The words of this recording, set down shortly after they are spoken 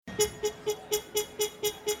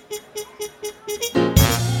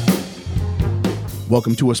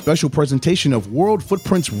Welcome to a special presentation of World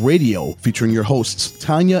Footprints Radio, featuring your hosts,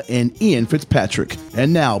 Tanya and Ian Fitzpatrick.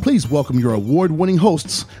 And now, please welcome your award-winning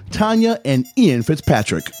hosts, Tanya and Ian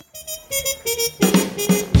Fitzpatrick.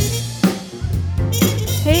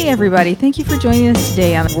 Hey everybody, thank you for joining us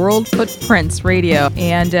today on World Footprints Radio.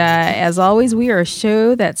 And as always, we are a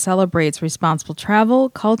show that celebrates responsible travel,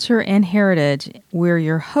 culture, and heritage. We're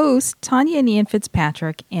your hosts, Tanya and Ian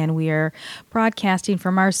Fitzpatrick, and we are broadcasting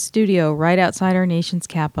from our studio right outside our nation's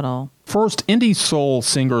capital. First, indie soul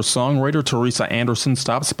singer-songwriter Teresa Anderson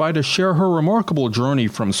stops by to share her remarkable journey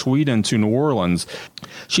from Sweden to New Orleans.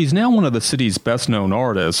 She's now one of the city's best-known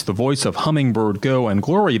artists, the voice of Hummingbird Go and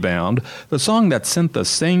Glory Bound, the song that sent the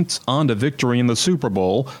Saints on to victory in the Super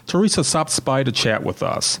Bowl. Teresa stops by to chat with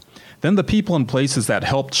us. Then the people and places that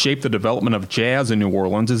helped shape the development of jazz in New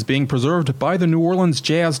Orleans is being preserved by the New Orleans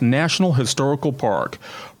Jazz National Historical Park.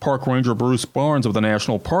 Park Ranger Bruce Barnes of the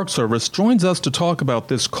National Park Service joins us to talk about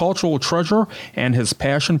this cultural treasure and his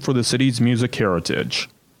passion for the city's music heritage.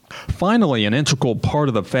 Finally, an integral part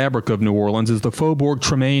of the fabric of New Orleans is the Faubourg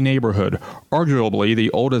Treme neighborhood, arguably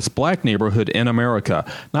the oldest black neighborhood in America.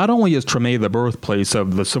 Not only is Treme the birthplace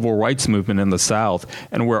of the civil rights movement in the South,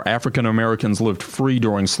 and where African Americans lived free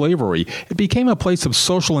during slavery, it became a place of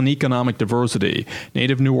social and economic diversity.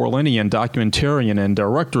 Native New Orleanian documentarian and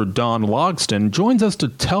director Don Logston joins us to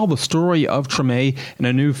tell the story of Treme in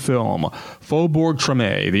a new film, Faubourg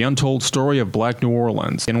Treme, The Untold Story of Black New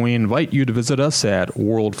Orleans. And we invite you to visit us at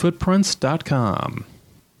worldfootprints.com.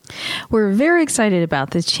 We're very excited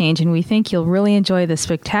about this change, and we think you'll really enjoy the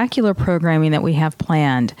spectacular programming that we have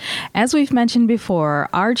planned. As we've mentioned before,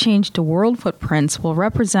 our change to World Footprints will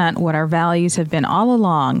represent what our values have been all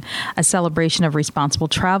along, a celebration of responsible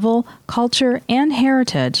travel, culture, and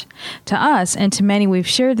heritage. To us, and to many we've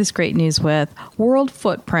shared this great news with, World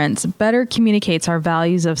Footprints better communicates our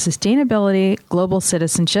values of sustainability, global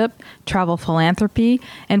citizenship, travel philanthropy,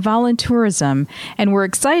 and volunteerism, and we're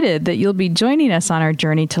excited that you'll be joining us on our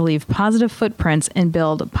journey to leave positive footprints and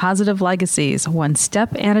build positive legacies, one step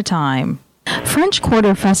at a time. French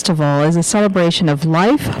Quarter Festival is a celebration of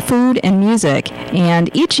life, food, and music, and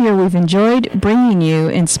each year we've enjoyed bringing you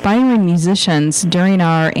inspiring musicians during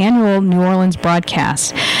our annual New Orleans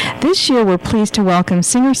broadcast. This year we're pleased to welcome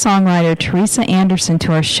singer-songwriter Teresa Anderson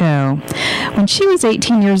to our show. When she was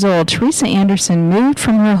 18 years old, Teresa Anderson moved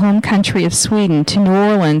from her home country of Sweden to New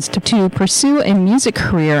Orleans to pursue a music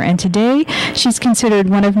career, and today she's considered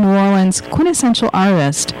one of New Orleans' quintessential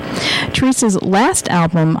artists. Teresa's last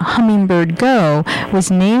album, Hummingbird Go, was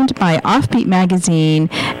named by Offbeat magazine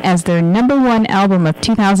as their #1 album of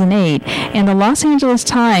 2008, and the Los Angeles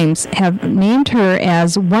Times have named her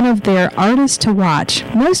as one of their artists to watch.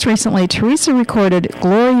 Most recently, Teresa recorded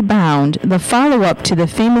Glory Bound, the follow-up to the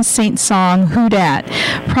famous Saints song Who Dat,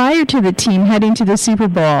 prior to the team heading to the Super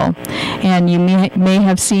Bowl. And you may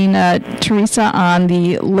have seen Teresa on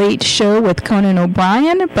the Late Show with Conan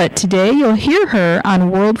O'Brien, but today you'll hear her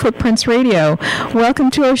on World Footprints Radio. Welcome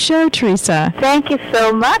to our show, Teresa. Thank you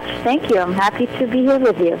so much. Thank you. I'm happy to be here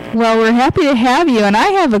with you. Well, we're happy to have you, and I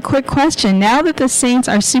have a quick question. Now that the Saints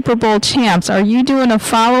are Super Bowl champs, are you doing a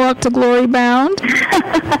follow-up to Glory Bound?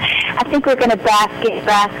 I think we're going to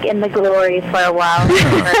bask in the glory for a while.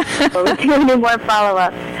 We'll do any more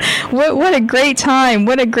follow-ups. What a great time.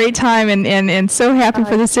 What a great time, and so happy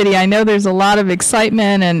for the city. I know there's a lot of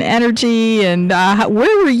excitement and energy, and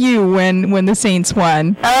where were you when the Saints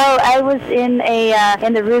won? Oh, I was in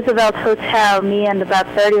the Roosevelt Hotel. Me and about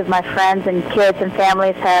 30 of my friends and kids and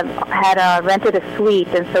families had rented a suite,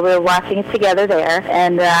 and so we were watching it together there,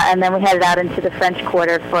 and then we headed out into the French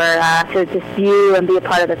Quarter to just view and be a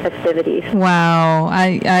part of the festivities. Wow,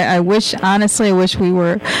 I wish we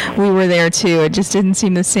were there too. It just didn't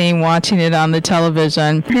seem the same watching it on the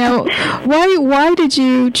television. Now, why did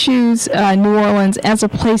you choose New Orleans as a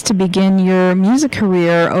place to begin your music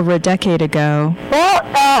career over a decade ago? Well,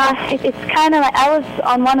 it's kind of like I was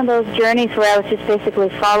on one of those journeys where I was just basically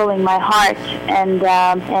following my heart, and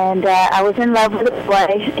I was in love with a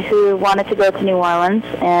boy who wanted to go to New Orleans,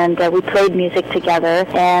 and we played music together,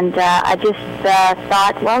 and I just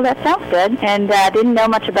thought, well, that sounds good, and I didn't know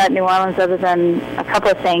much about New Orleans other than a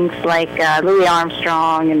couple of things like Louis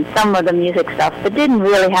Armstrong and some of the music stuff, but didn't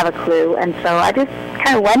really have a clue, and so I just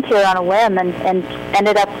kind of went here on a whim and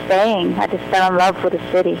ended up staying. I just fell in love with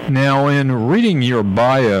the city. Now, in reading your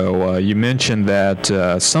bio, you mentioned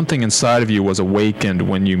that something inside of you was awakened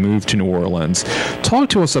when you moved to New Orleans. Talk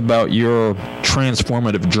to us about your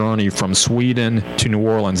transformative journey from Sweden to New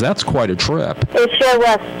Orleans. That's quite a trip. It sure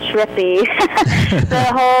was trippy. The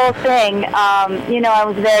whole thing.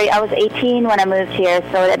 I was 18 when I moved here,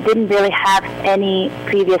 so I didn't really have any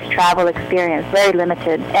previous travel experience, very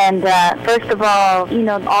limited. And first of all,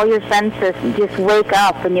 all your senses just wake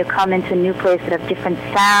up when you come into a new place that have different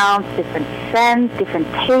sounds, different scents, different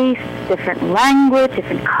tastes, different language,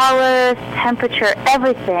 different colors, temperature,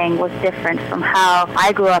 everything was different from how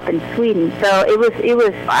I grew up in Sweden. So it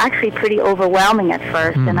was actually pretty overwhelming at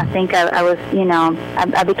first, and I think I was,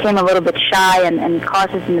 I became a little bit shy and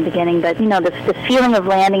cautious in the beginning, but, the feeling of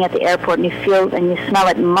landing at the airport and you feel and you smell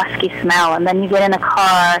that musky smell, and then you get in a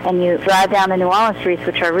car and you drive down the New Orleans streets,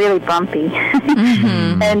 which are really bumpy.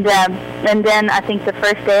 And then I think the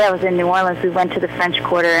first day I was in New Orleans, we went to the French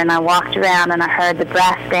Quarter, and I walked around and I heard the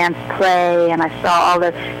brass bands play, and I saw all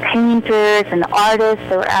the painters and the artists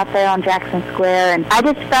that were out there on Jackson Square, and I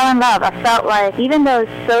just fell in love. I felt like, even though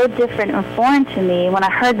it's so different and foreign to me, when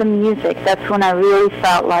I heard the music, that's when I really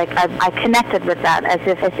felt like I connected with that, as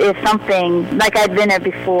if something, like I'd been there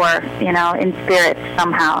before, in spirit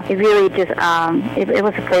somehow. It really just, it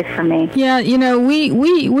was a place for me. Yeah,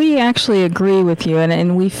 we actually agree with you,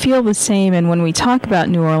 and we feel the same. And when we talk about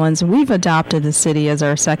New Orleans, we've adopted the city as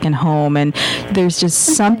our second home, and there's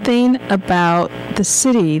just something about the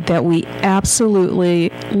city that we absolutely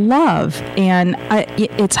love, and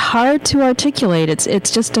it's hard to articulate.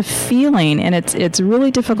 It's just a feeling, and it's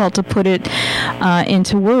really difficult to put it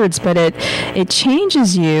into words, but it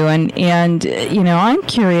changes you, and I'm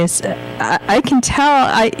curious. I can tell.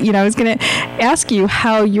 I was going to ask you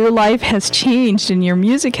how your life has changed and your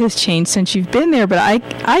music has changed since you've been there, but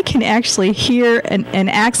I can actually hear an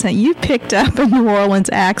accent. You picked up a New Orleans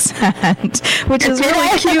accent, which is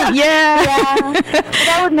really cute. Yeah.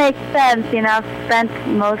 That would make sense. I've spent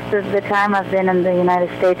most of the time I've been in the United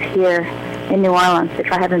States here in New Orleans,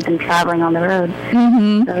 if I haven't been traveling on the road.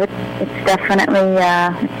 Mm-hmm. So it's definitely,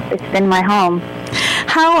 it's been my home.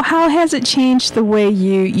 How has it changed the way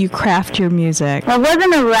you craft your music? Well, I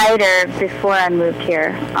wasn't a writer before I moved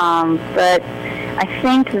here, but I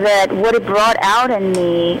think that what it brought out in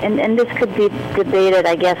me, and this could be debated,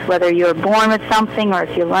 I guess, whether you're born with something or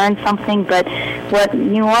if you learn something, but what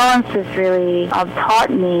New Orleans has really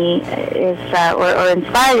taught me is, or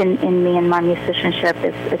inspired in me and my musicianship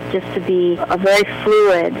is just to be very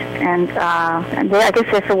fluid, and I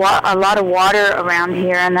guess there's a lot of water around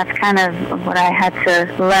here, and that's kind of what I had to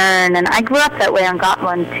learn. And I grew up that way on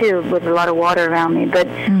Gotland too, with a lot of water around me, but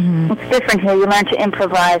it's different here. You learn to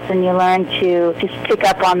improvise, and you learn to just pick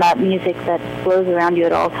up on that music that flows around you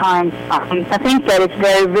at all times. I think that it's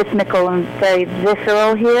very rhythmical and very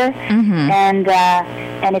visceral here, and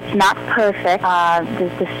it's not perfect.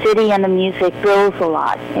 The city and the music builds a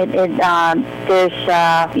lot.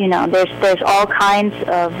 There's all kinds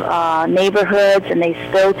of neighborhoods, and they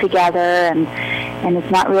spill together, and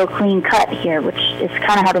it's not real clean cut here, which is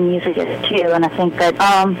kind of how the music is too. And I think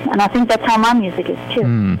that's how my music is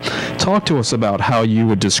too. Talk to us about how you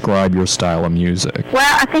would describe your style of music.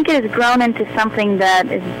 Well, I think it has grown into something that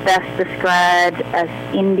is best described as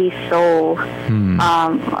indie soul.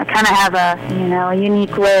 I kind of have a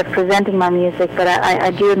unique way of presenting my music, but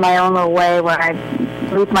I do it my own little way, where I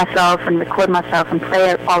loop myself and record myself and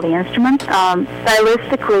play all the instruments.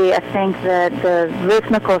 Stylistically, I think that the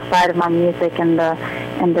rhythmical side of my music and the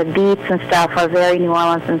beats and stuff are very New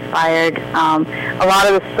Orleans inspired. A lot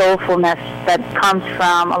of the soulfulness that comes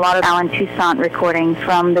from a lot of Alan Toussaint recordings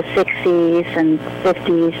from the 60s and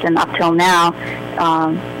 50s and up till now.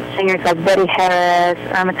 Singers like Betty Harris,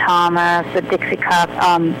 Irma Thomas, the Dixie Cups,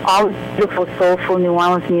 all beautiful, soulful New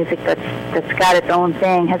Orleans music that's got its own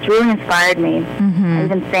thing has really inspired me. I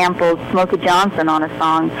even sampled Smokey Johnson on a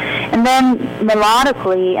song. And then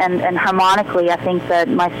melodically and harmonically, I think that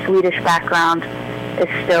my Swedish background is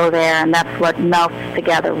still there, and that's what melts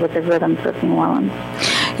together with the rhythms of New Orleans.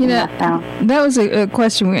 That was a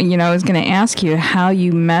question, I was going to ask you, how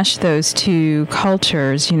you mesh those two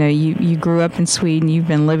cultures. You grew up in Sweden, you've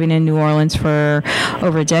been living in New Orleans for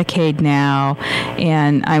over a decade now,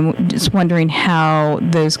 and I'm just wondering how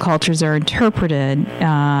those cultures are interpreted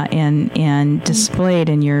and displayed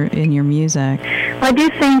in your music. Well, I do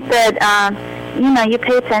think that you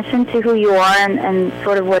pay attention to who you are and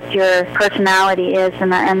sort of what your personality is.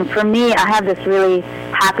 And for me, I have this really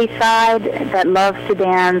happy side that loves to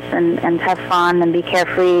dance and have fun and be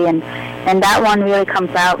carefree. And that one really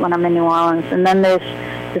comes out when I'm in New Orleans. And then there's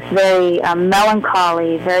this very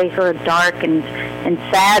melancholy, very sort of dark and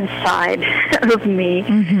sad side of me.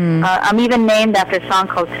 I'm even named after a song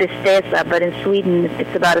called Tristeza, but in Sweden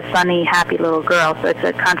it's about a sunny, happy little girl, so it's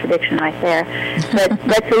a contradiction right there. But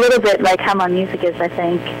that's a little bit like how my music is, I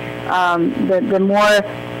think. The more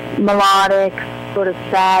melodic, sort of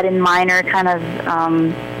sad and minor kind of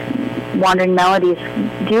wandering melodies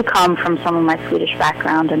do come from some of my Swedish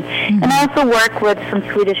background. And I also work with some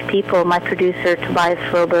Swedish people. My producer, Tobias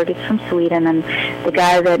Froberg, is from Sweden, and the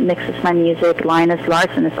guy that mixes my music, Linus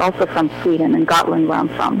Larsson, is also from Sweden, and Gotland, where I'm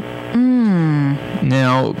from.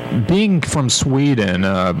 Now, being from Sweden,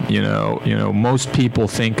 most people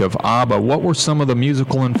think of ABBA. What were some of the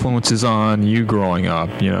musical influences on you growing up?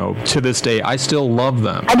 To this day, I still love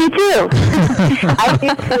them. I do too. I do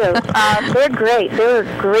too. They're great. They're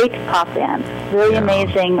a great pop band. Really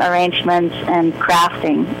amazing arrangements and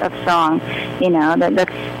crafting of song.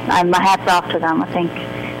 My hat's off to them. I think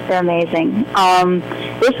they're amazing.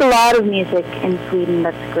 There's a lot of music in Sweden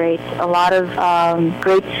that's great. A lot of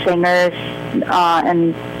great singers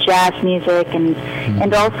and jazz music,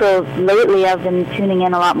 and also lately I've been tuning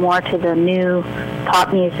in a lot more to the new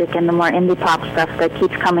pop music and the more indie pop stuff that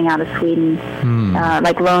keeps coming out of Sweden,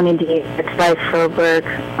 like Lonely D, Tobias Froberg,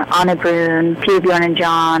 Anna Brun, Peter, Bjorn and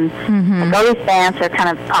John. Like all these bands are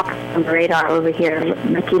kind of up on the radar over here.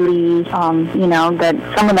 Mickey Lee, that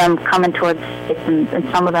some of them coming towards it, and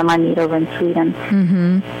some of them I meet over in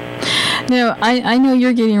Sweden. Now, I know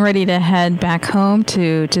you're getting ready to head back home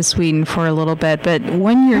to Sweden for a little bit, but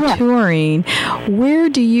when you're touring, where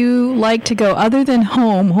do you like to go other than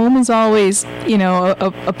home? Home is always,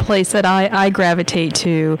 a place that I gravitate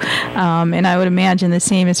to, and I would imagine the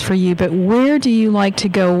same is for you, but where do you like to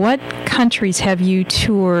go? What countries have you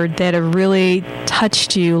toured that have really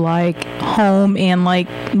touched you, like home and like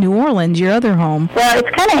New Orleans, your other home? Well, it's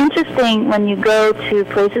kind of interesting when you go to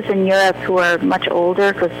places in Europe who are much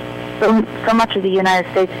older, because so much of the United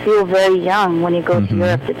States feel very young when you go to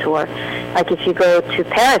Europe to tour. Like if you go to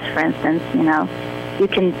Paris, for instance, you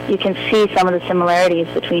can see some of the similarities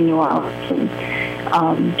between New Orleans and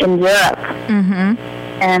in Europe.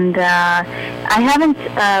 And I haven't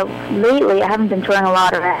been touring a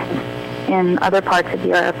lot around in other parts of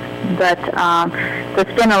Europe, but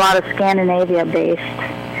it's been a lot of Scandinavia based.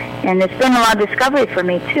 And it's been a lot of discovery for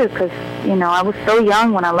me too, because I was so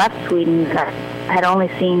young when I left Sweden that I had only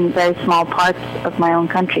seen very small parts of my own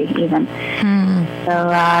country, even. So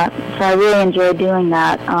I really enjoy doing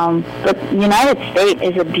that. But the United States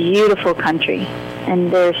is a beautiful country,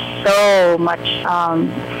 and there's so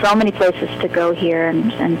many places to go here.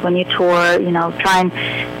 And when you tour,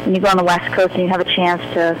 when you go on the West Coast and you have a chance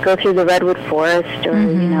to go through the Redwood Forest, or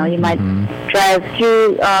you might drive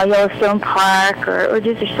through Yellowstone Park, or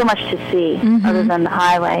just there's so much to see other than the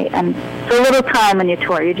highway. And so little time when you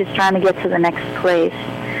tour, you're just trying to get to the next place.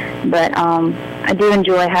 But I do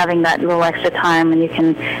enjoy having that little extra time, and you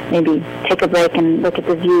can maybe take a break and look at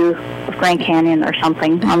the view of Grand Canyon or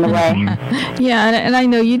something on the way. Yeah, and I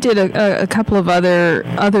know you did a couple of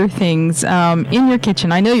other things in your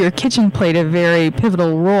kitchen. I know your kitchen played a very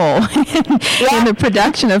pivotal role in the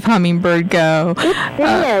production of Hummingbird Go.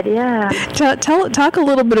 It did, yeah. Talk a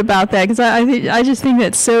little bit about that, because I just think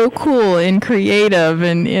that's so cool and creative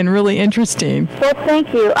and really interesting. Well,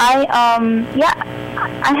 thank you.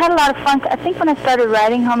 I had a lot of fun. I think when I started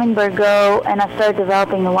writing Hummingbird Go and I started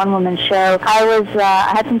developing the one-woman show,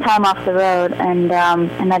 I had some time off the road, and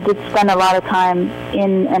I did spend a lot of time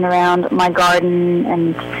in and around my garden,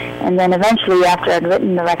 and then eventually after I'd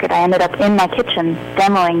written the record, I ended up in my kitchen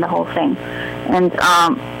demoing the whole thing. And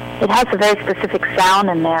it has a very specific sound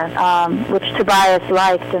in there, which Tobias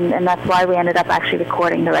liked, and that's why we ended up actually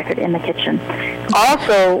recording the record in the kitchen.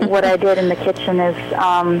 Also, what I did in the kitchen is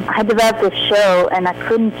I had developed this show, and I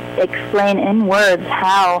couldn't explain in words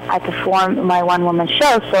how I performed my one-woman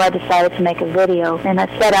show, so I decided to make a video. And I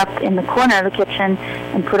set up in the corner of the kitchen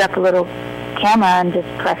and put up a little camera and just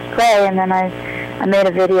pressed play, and then I made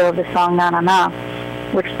a video of the song Na Na Na,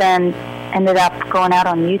 which then ended up going out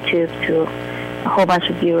on YouTube to a whole bunch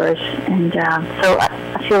of viewers, and so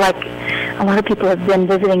I feel like a lot of people have been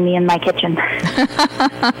visiting me in my kitchen.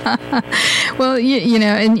 Well,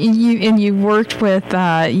 you've worked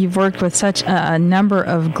with such a number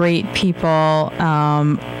of great people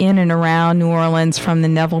in and around New Orleans, from the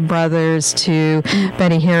Neville Brothers to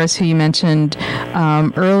Betty Harris, who you mentioned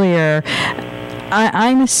earlier.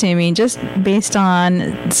 I'm assuming, just based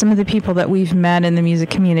on some of the people that we've met in the music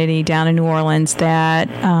community down in New Orleans, that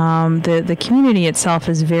the community itself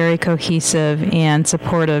is very cohesive and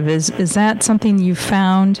supportive. Is that something you've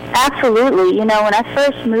found? Absolutely. When I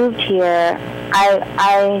first moved here,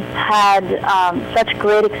 I had such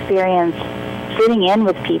great experience sitting in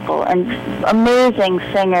with people, and amazing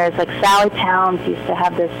singers like Sally Towns used to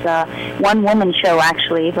have this one-woman show,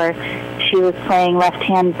 actually, where she was playing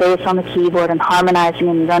left-hand bass on the keyboard and harmonizing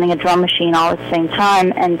and running a drum machine all at the same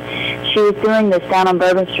time. And she was doing this down on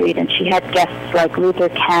Bourbon Street, and she had guests like Luther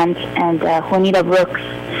Kent and Juanita Brooks,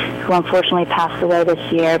 who unfortunately passed away this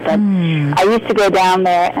year. But I used to go down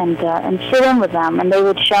there and sit in with them, and they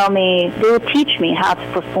would teach me how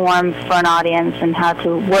to perform for an audience and how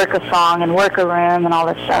to work a song and work a room and all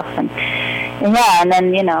this stuff. And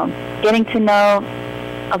then, getting to know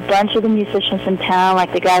a bunch of the musicians in town,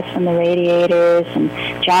 like the guys from the Radiators and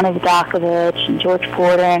Johnny Vodakovich and George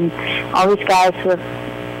Porter and all these guys who have,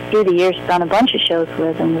 through the years, done a bunch of shows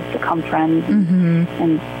with and we've become friends.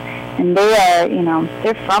 And they are,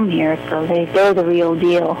 they're from here, so they're the real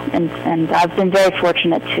deal. And I've been very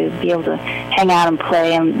fortunate to be able to hang out and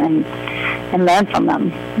play and learn from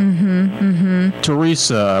them.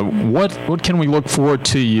 Teresa, what can we look forward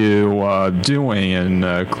to you doing and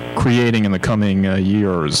creating in the coming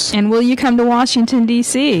years? And will you come to Washington,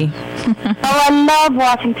 D.C.? I love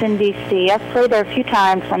Washington, D.C. I've played there a few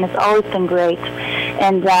times, and it's always been great.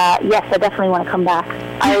 And yes, I definitely want to come back.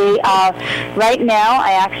 Right now,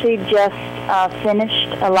 I actually just finished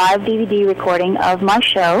a live DVD recording of my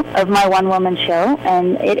show, of my one-woman show,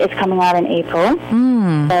 and it is coming out in April.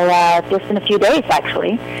 So just in a few days,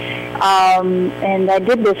 actually. And I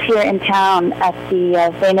did this here in town at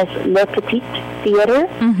the famous Le Petit Theater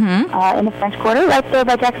in the French Quarter, right there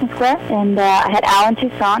by Jackson Square. And I had Alan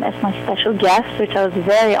Toussaint as my special guest, which I was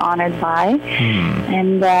very honored by.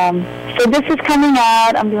 And so this is coming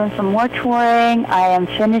out. I'm doing some more touring. I am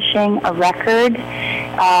finishing a record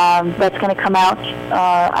that's going to come out,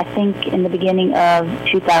 I think, in the beginning of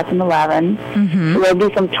 2011. There'll be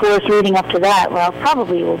some tours leading up to that. Well,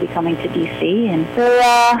 probably will be coming to D.C. And so,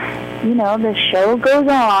 the show goes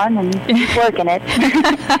on and keep working it.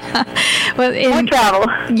 More travel.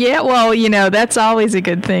 Yeah, well, that's always a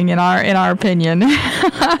good thing in our opinion.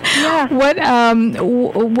 Yeah.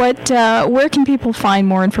 Where can people find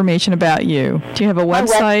more information about you? Do you have a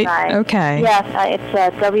website? Okay. Yes, it's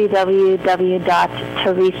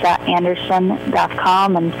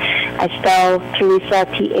www.teresaanderson.com, and I spell Teresa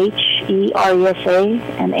Teresa,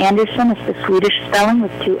 and Anderson is the Swedish spelling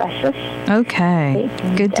with 2 S's. Okay,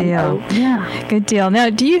 good deal. Yeah. Good deal. Now,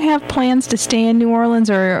 do you have plans to stay in New Orleans,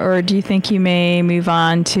 or do you think you may move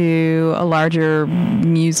on to a larger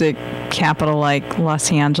music capital like Los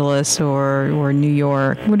Angeles or New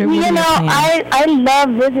York? What are your plans? I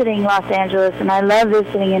love visiting Los Angeles, and I love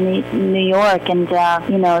visiting in New York, and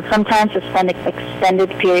sometimes to spend extended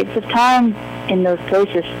periods of time in those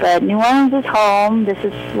places. But New Orleans is home. This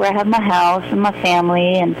is where I have my house and my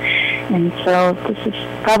family, and so this is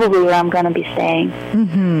probably where I'm going to be staying.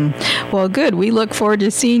 Well, good. We look forward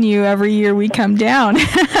to seeing you every year we come down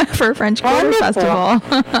for French Quarter Festival.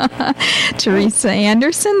 Teresa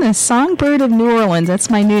Anderson, the Songbird of New Orleans. That's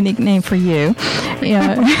my new nickname for you.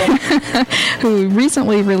 Who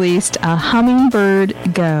recently released A Hummingbird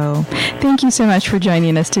Go. Thank you so much for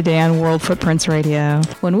joining us today on World Footprints Radio.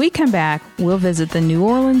 When we come back, we'll visit the New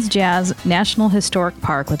Orleans Jazz National Historic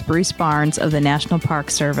Park with Bruce Barnes of the National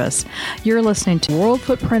Park Service. You're listening to World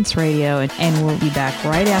Footprints Radio, and we'll be back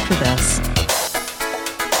right after this.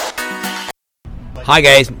 Hi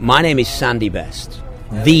guys, my name is Sandy Best,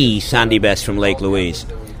 the Sandy Best from Lake Louise.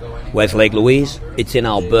 Where's Lake Louise? It's in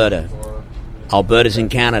Alberta. Alberta's in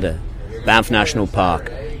Canada. Banff National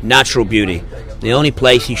Park. Natural beauty. The only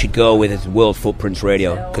place you should go with is World Footprints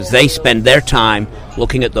Radio, because they spend their time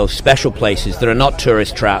looking at those special places. There are not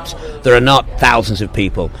tourist traps. There are not thousands of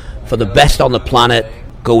people. For the best on the planet,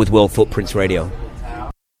 go with World Footprints Radio.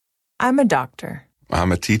 I'm a doctor.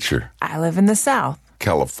 I'm a teacher. I live in the South.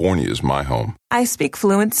 California is my home. I speak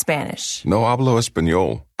fluent Spanish. No hablo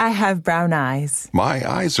español. I have brown eyes. My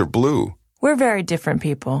eyes are blue. We're very different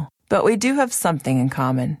people, but we do have something in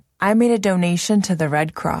common. I made a donation to the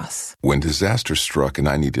Red Cross. When disaster struck and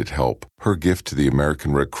I needed help, her gift to the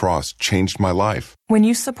American Red Cross changed my life. When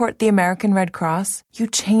you support the American Red Cross, you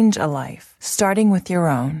change a life, starting with your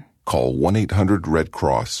own. Call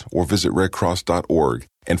 1-800-RED-CROSS or visit redcross.org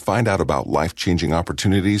and find out about life-changing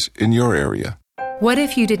opportunities in your area. What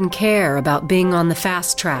if you didn't care about being on the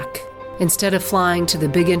fast track? Instead of flying to the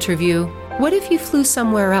big interview, what if you flew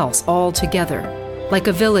somewhere else altogether? Like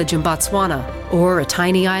a village in Botswana or a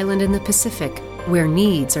tiny island in the Pacific where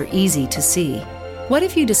needs are easy to see. What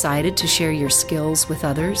if you decided to share your skills with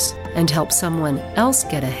others and help someone else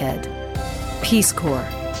get ahead? Peace Corps.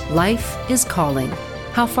 Life is calling.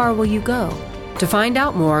 How far will you go? To find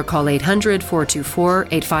out more, call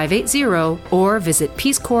 800-424-8580 or visit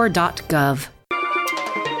peacecorps.gov.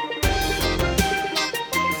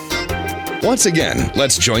 Once again,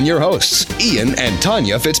 let's join your hosts, Ian and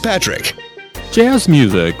Tanya Fitzpatrick. Jazz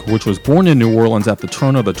music, which was born in New Orleans at the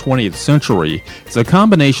turn of the 20th century, is a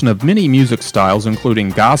combination of many music styles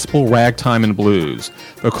including gospel, ragtime, and blues.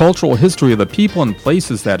 The cultural history of the people and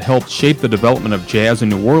places that helped shape the development of jazz in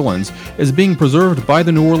New Orleans is being preserved by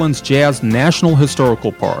the New Orleans Jazz National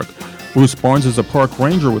Historical Park. Bruce Barnes is a park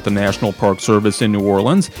ranger with the National Park Service in New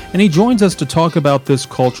Orleans, and he joins us to talk about this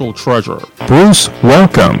cultural treasure. Bruce,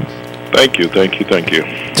 welcome. Thank you.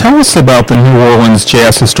 Tell us about the New Orleans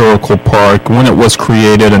Jazz Historical Park, when it was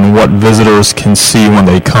created, and what visitors can see when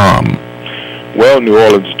they come. Well, New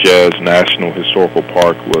Orleans Jazz National Historical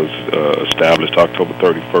Park was established October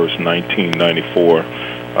 31st, 1994.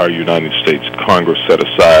 Our United States Congress set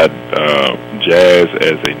aside jazz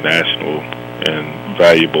as a national and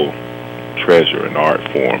valuable treasure and art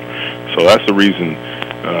form. So that's the reason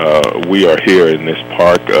we are here in this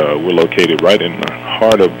park. We're located right in the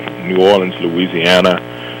heart of New Orleans, Louisiana.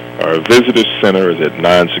 Our visitor center is at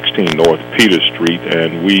 916 North Peter Street,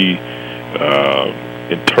 and we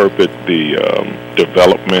interpret the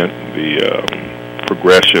development, the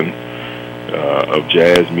progression of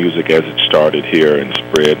jazz music as it started here and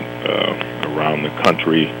spread around the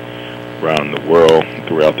country, around the world,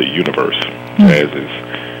 throughout the universe. Jazz is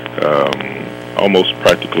almost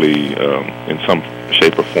practically in some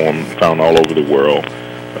shape or form found all over the world,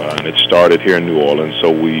 and it started here in New Orleans.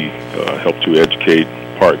 So we help to educate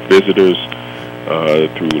park visitors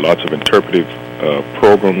through lots of interpretive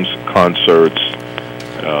programs, concerts,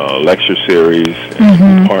 lecture series,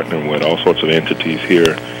 and we partner with all sorts of entities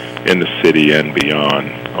here in the city and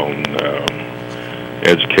beyond on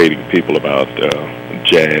educating people about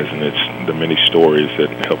jazz and the many stories that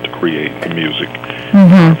help to create the music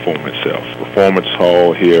form itself. Performance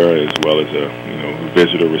hall here, as well as a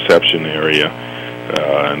visitor reception area,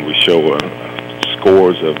 and we show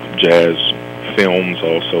scores of jazz films,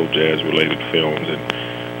 also jazz-related films, and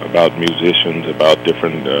about musicians, about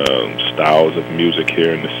different styles of music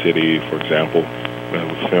here in the city. For example, we have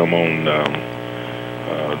a film on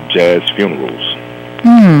jazz funerals.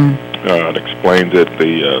 It explains it,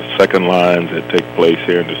 the second lines that take place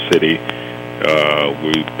here in the city.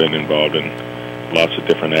 We've been involved in lots of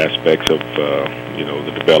different aspects of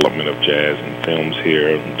the development of jazz and films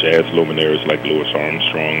here. Jazz luminaries like Louis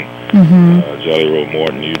Armstrong, Jelly Roll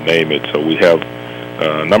Morton, you name it. So we have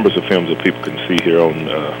numbers of films that people can see here on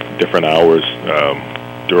different hours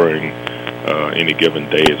during any given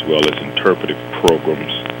day, as well as interpretive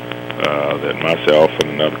programs that myself and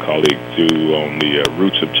another colleague do on the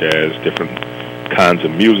roots of jazz, different kinds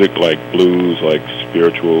of music like blues, like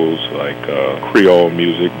spirituals, like Creole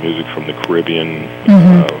music from the Caribbean,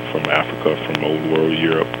 from Africa, from Old World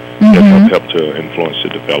Europe, that help to influence the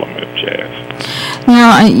development of jazz.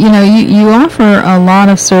 Now, you offer a lot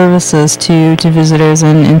of services to visitors,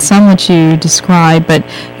 and some that you describe, but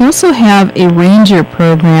you also have a ranger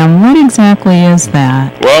program. What exactly is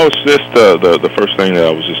that? Well, it's just the first thing that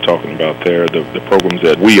I was just talking about there, the programs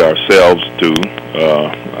that we ourselves do.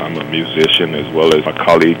 I'm a musician as well as my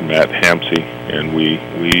colleague Matt Hampsey, and we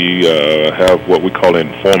have what we call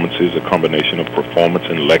informances, a combination of performance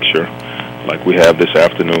and lecture, like we have this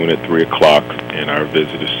afternoon at 3 o'clock in our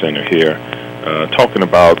visitor center here, talking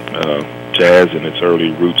about jazz and its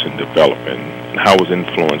early roots and development, and how it was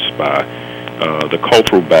influenced by the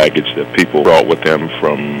cultural baggage that people brought with them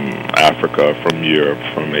from Africa, from Europe,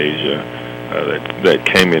 from Asia, that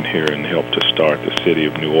came in here and helped to start the city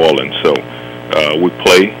of New Orleans. So we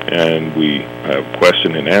play, and we have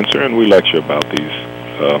question and answer, and we lecture about these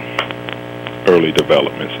early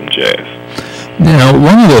developments in jazz. Now,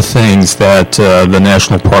 one of the things that the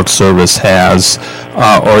National Park Service has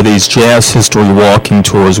are these jazz history walking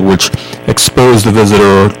tours, which expose the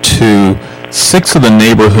visitor to 6 of the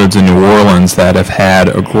neighborhoods in New Orleans that have had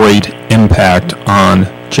a great impact on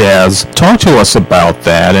jazz. Talk to us about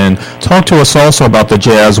that, and talk to us also about the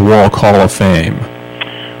Jazz Walk Hall of Fame.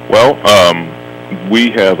 Well, we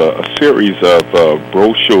have a series of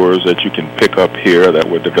brochures that you can pick up here that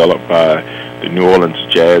were developed by the New Orleans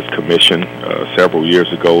Jazz Commission several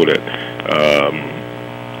years ago that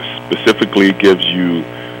specifically gives you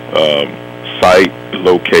site,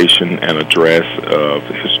 location, and address of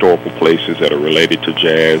historical places that are related to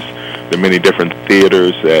jazz. There are many different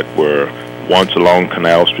theaters that were once along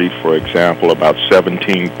Canal Street, for example, about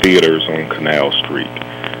 17 theaters on Canal Street.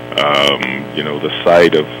 The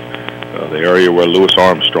site of the area where Louis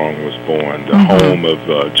Armstrong was born, the home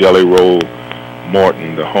of Jelly Roll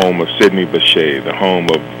Morton, the home of Sidney Bechet, the home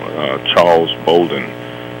of Charles Bolden.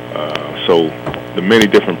 So the many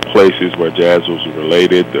different places where jazz was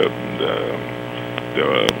related, the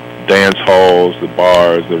dance halls, the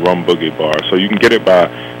bars, the rum boogie bars. So you can get it by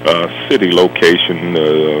city location.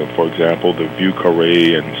 For example, the Vieux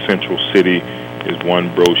Carré in Central City is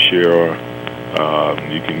one brochure.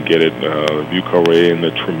 You can get it Vieux Carré in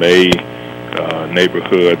the Treme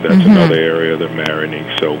neighborhood. That's another area they're marinating.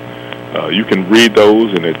 So you can read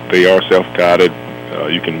those, and they are self-guided.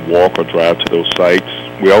 You can walk or drive to those sites.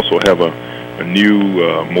 We also have a new,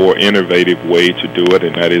 more innovative way to do it,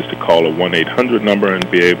 and that is to call a 1-800 number and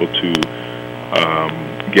be able to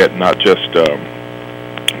get not just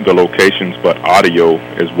the locations, but audio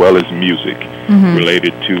as well as music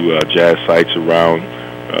related to jazz sites around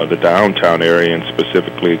the downtown area, and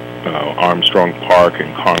specifically Armstrong Park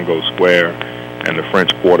and Congo Square and the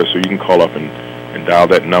French Quarter. So you can call up and dial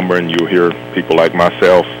that number, and you'll hear people like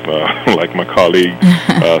myself, like my colleague,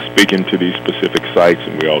 speaking to these specific sites,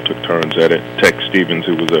 and we all took turns at it. Tex Stevens,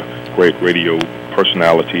 who was a great radio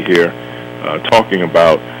personality here, talking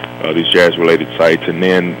about these jazz-related sites, and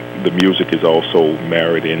then the music is also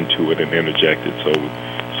married into it and interjected. So we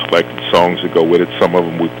selected songs to go with it. Some of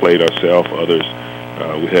them we played ourselves, others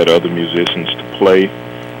we had other musicians to play.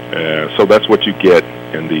 So that's what you get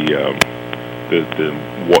in the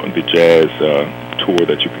jazz tour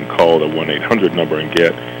that you can call the 1-800 number and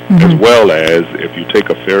get, as well as if you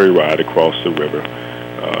take a ferry ride across the river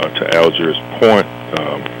to Algiers Point,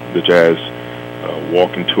 the jazz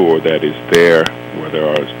walking tour that is there, where there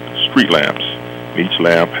are street lamps. Each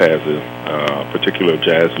lamp has a particular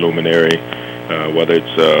jazz luminary, whether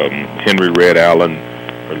it's Henry Red Allen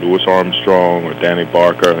or Louis Armstrong or Danny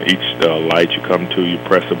Barker. Each light you come to, you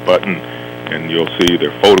press a button, and you'll see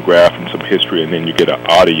their photograph and some history, and then you get an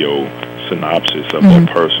audio synopsis of that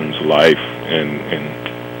person's life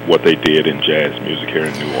and what they did in jazz music here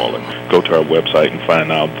in New Orleans. Go to our website and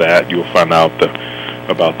find out that. You'll find out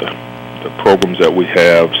about the programs that we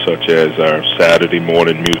have, such as our Saturday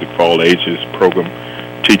morning Music for All Ages program,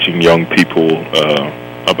 teaching young people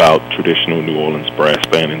about traditional New Orleans brass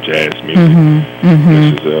band and jazz music.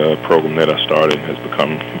 This is a program that I started and has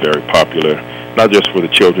become very popular, not just for the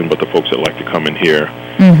children, but the folks that like to come and hear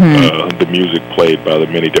the music played by the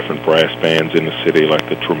many different brass bands in the city, like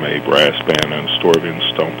the Treme Brass Band and Storvian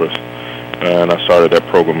Stompers. And I started that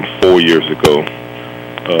program 4 years ago,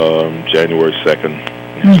 January 2nd.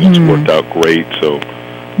 It's worked out great. So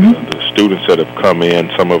the students that have come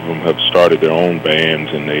in, some of them have started their own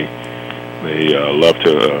bands, and they love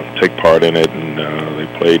to take part in it, and they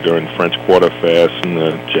played during French Quarter Fest and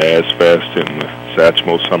the Jazz Fest and the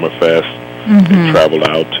Satchmo Summer Fest. They traveled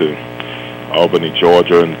out to Albany,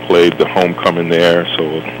 Georgia, and played the homecoming there.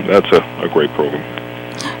 So that's a great program.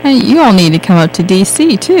 Hey, you all need to come up to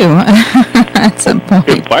D.C. too at some point.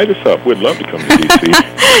 Invite us up. We'd love to come to D.C.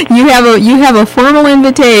 You have a formal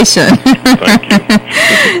invitation. Thank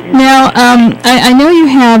you. Now, I know you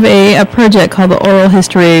have a project called the Oral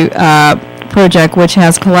History Project, which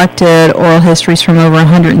has collected oral histories from over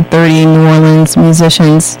 130 New Orleans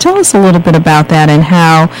musicians. Tell us a little bit about that and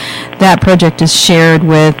how that project is shared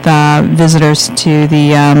with visitors to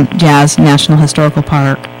the Jazz National Historical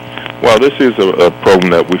Park. Well, this is a program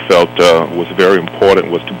that we felt was very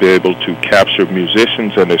important, was to be able to capture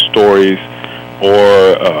musicians and their stories,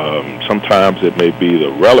 or sometimes it may be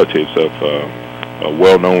the relatives of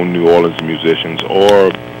well-known New Orleans musicians,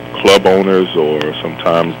 or club owners, or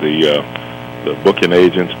sometimes the booking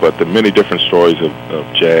agents, but the many different stories of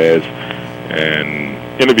jazz.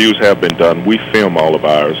 And interviews have been done. We film all of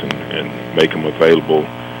ours and make them available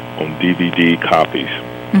on DVD copies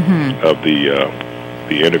of the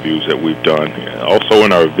interviews that we've done. Also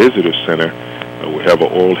in our visitor center, we have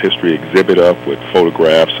an oral history exhibit up with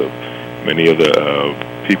photographs of many of the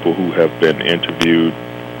people who have been interviewed,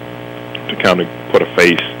 to kind of put a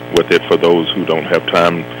face with it for those who don't have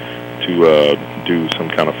time to do some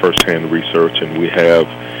kind of first-hand research. And we have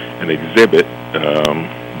an exhibit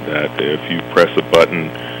that if you press a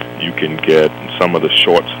button, you can get some of the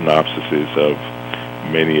short synopsises of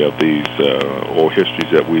many of these oral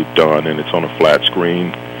histories that we've done, and it's on a flat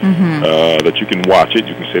screen that you can watch it.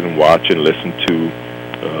 You can sit and watch and listen to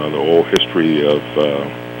the oral history of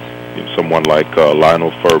someone like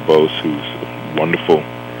Lionel Furbose, who's a wonderful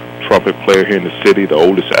trumpet player here in the city, the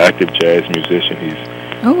oldest active jazz musician. He's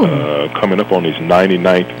coming up on his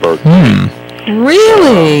 99th birthday.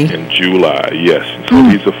 Really? In July, yes. So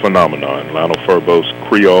he's a phenomenon. Lionel Furbose,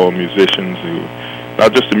 Creole musicians who,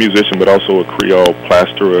 not just a musician, but also a Creole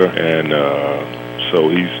plasterer, and so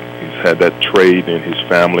he's had that trade in his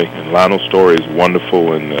family. And Lionel's story is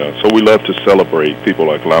wonderful, and so we love to celebrate people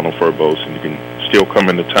like Lionel Furbose, and you can still come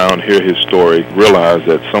into town, hear his story, realize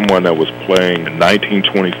that someone that was playing in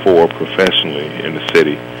 1924 professionally in the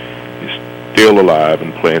city is still alive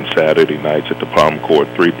and playing Saturday nights at the Palm Court,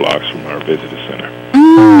 3 blocks from our visitor center.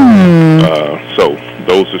 So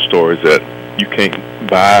those are stories that you can't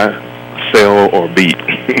buy, sell, or beat.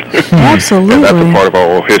 Absolutely. And that's a part of our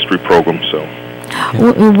oral history program. So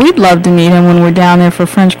we'd love to meet him when we're down there for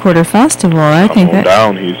French Quarter Festival. I think that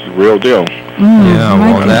down, he's the real deal. Yeah,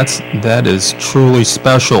 well, that is truly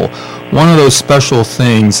special. One of those special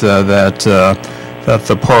things that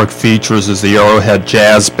the park features is the Arrowhead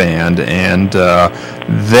Jazz Band, and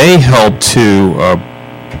they help to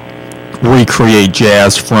recreate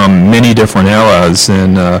jazz from many different eras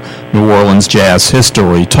in New Orleans jazz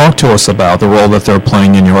history. Talk to us about the role that they're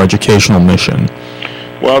playing in your educational mission.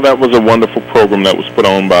 Well, that was a wonderful program that was put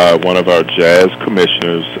on by one of our jazz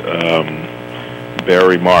commissioners,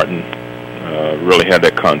 Barry Martin. Really had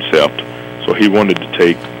that concept. So he wanted to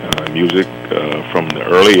take music from the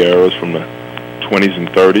early eras, from the 20s and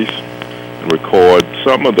 30s, and record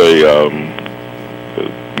some of the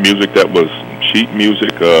music that was sheet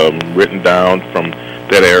music written down from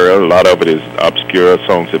that era. A lot of it is obscure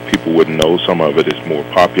songs that people wouldn't know. Some of it is more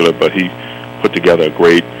popular, but he put together a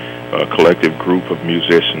great collective group of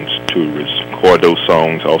musicians to record those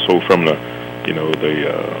songs, also from the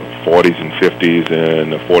 40s and 50s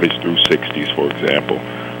and the 40s through 60s, for example.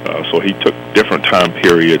 So he took different time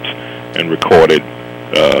periods and recorded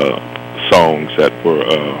songs that were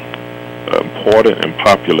important and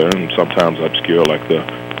popular and sometimes obscure, like the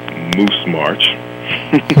Moose March.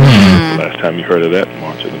 Last time you heard of that,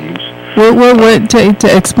 March of the Moose.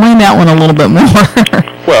 To explain that one a little bit more.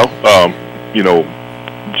 Well,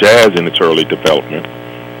 jazz in its early development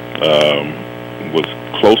was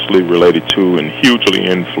closely related to and hugely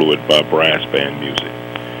influenced by brass band music.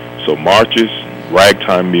 So marches,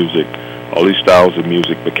 ragtime music, all these styles of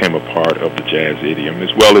music became a part of the jazz idiom,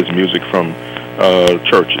 as well as music from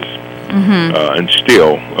churches. And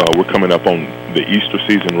still, we're coming up on the Easter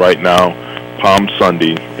season right now, Palm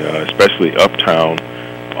Sunday, especially uptown.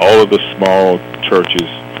 All of the small churches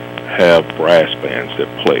have brass bands that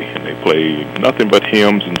play, and they play nothing but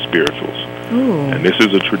hymns and spirituals. And this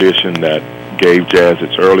is a tradition that gave jazz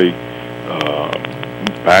its early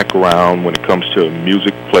background when it comes to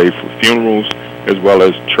music played for funerals, as well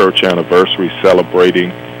as church anniversaries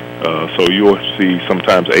celebrating. So you'll see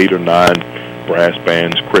sometimes 8 or 9 brass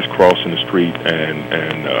bands crisscrossing the street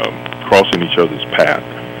and crossing each other's path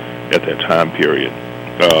at that time period.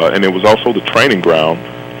 And it was also the training ground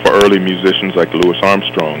for early musicians like Louis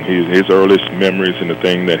Armstrong. His earliest memories and the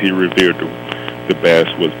thing that he revered the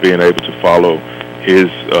best was being able to follow his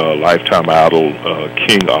lifetime idol,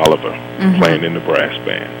 King Oliver, playing in the brass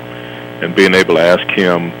band, and being able to ask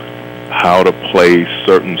him how to play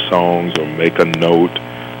certain songs or make a note.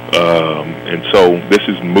 And so this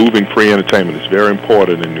is moving free entertainment. It's very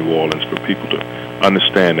important in New Orleans for people to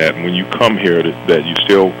understand that. And when you come here, that you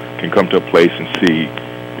still can come to a place and see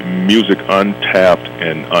music untapped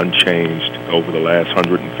and unchanged over the last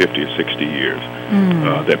 150 or 60 years.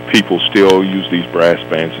 That people still use these brass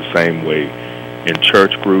bands the same way in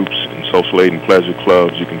church groups and social aid and pleasure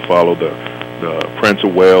clubs. You can follow the Prince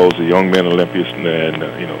of Wales, the Young Men Olympians, and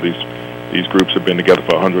these groups have been together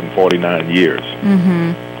for 149 years.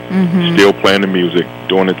 Still playing the music,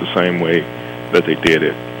 doing it the same way that they did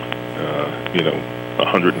it,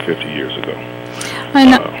 150 years ago.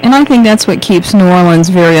 And I think that's what keeps New Orleans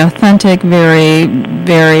very authentic, very,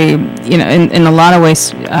 very, in a lot of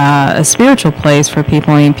ways, a spiritual place for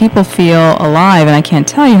people. I mean, people feel alive, and I can't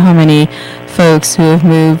tell you how many folks who have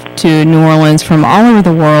moved to New Orleans from all over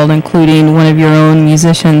the world, including one of your own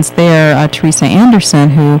musicians there, Teresa Anderson,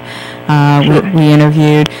 who we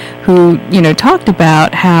interviewed, who, talked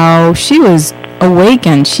about how she was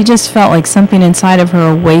awakened. She just felt like something inside of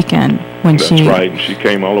her awakened when That's right. And she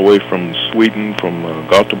came all the way from Sweden, from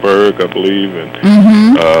Gothenburg, I believe,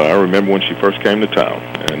 and I remember when she first came to town,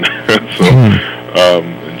 and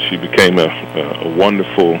and she became a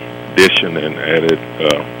wonderful addition and added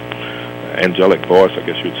angelic voice, I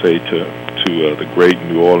guess you'd say, to the great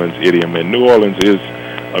New Orleans idiom. And New Orleans is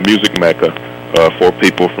a music mecca for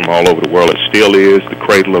people from all over the world. It still is the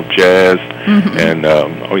cradle of jazz, and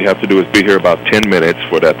all you have to do is be here about 10 minutes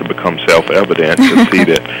for that to become self-evident, to see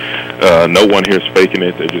that no one here is faking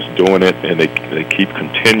it. They're just doing it, and they keep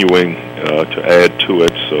continuing to add to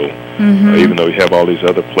it. So even though you have all these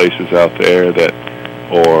other places out there that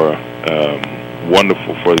are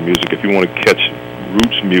wonderful for the music, if you want to catch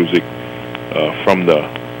roots music from the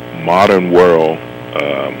modern world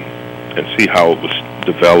and see how it was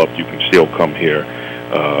developed, you can still come here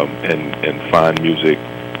and find music,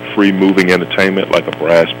 free moving entertainment like a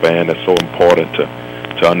brass band. That's so important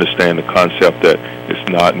to to understand the concept that it's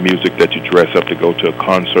not music that you dress up to go to a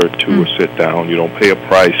concert to or sit down. You don't pay a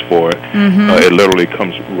price for it. It literally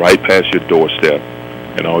comes right past your doorstep,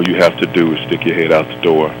 and all you have to do is stick your head out the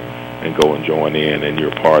door and go and join in, and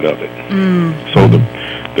you're part of it. So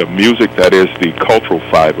the music that is the cultural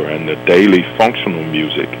fiber and the daily functional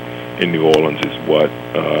music in New Orleans is what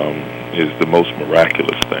is the most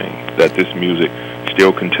miraculous thing, that this music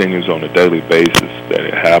still continues on a daily basis, that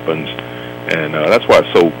it happens. And that's why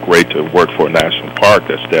it's so great to work for a national park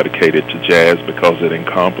that's dedicated to jazz, because it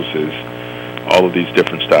encompasses all of these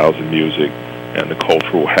different styles of music and the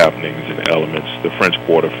cultural happenings and elements, the French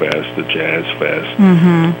Quarter Fest, the Jazz Fest,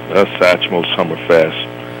 the Satchmo Summer Fest,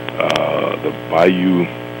 the Bayou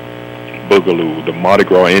Boogaloo, the Mardi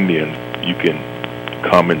Gras Indians. You can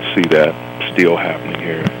come and see that still happening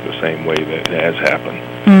here the same way that it has happened.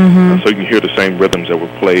 So you can hear the same rhythms that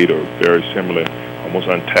were played or very similar, almost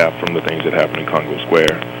untapped from the things that happened in Congo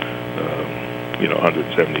Square,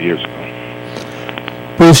 170 years ago.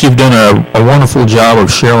 Bruce, you've done a wonderful job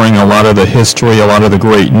of sharing a lot of the history, a lot of the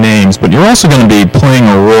great names, but you're also going to be playing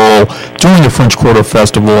a role during the French Quarter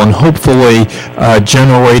Festival and hopefully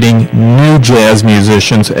generating new jazz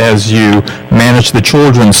musicians as you manage the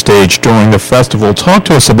children's stage during the festival. Talk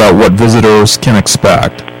to us about what visitors can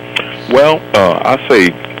expect. Well, I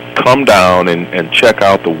say come down and check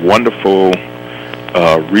out the wonderful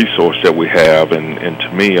resource that we have, and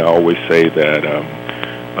to me, I always say that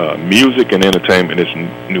music and entertainment is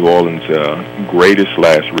New Orleans' greatest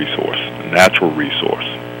last resource, natural resource.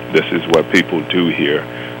 This is what people do here.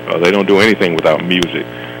 They don't do anything without music.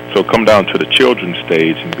 So come down to the children's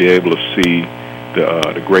stage and be able to see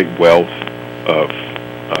the great wealth of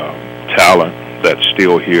talent that's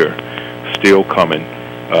still here, still coming.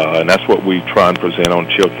 And that's what we try and present on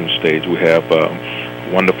children's stage. We have a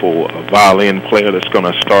wonderful violin player that's going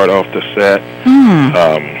to start off the set.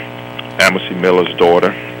 Amicy Miller's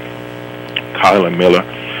daughter, Kyla Miller.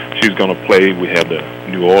 She's going to play. We have the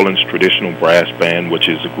New Orleans Traditional Brass Band, which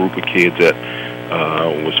is a group of kids that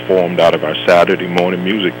was formed out of our Saturday morning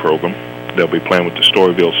music program. They'll be playing with the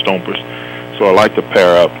Storyville Stompers. So I like to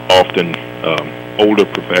pair up often older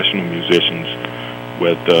professional musicians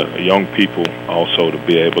with young people also, to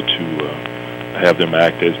be able to have them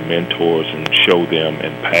act as mentors and show them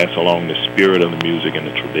and pass along the spirit of the music and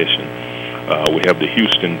the tradition. We have the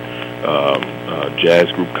Houston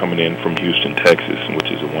jazz group coming in from Houston, Texas, which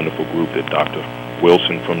is a wonderful group that Dr.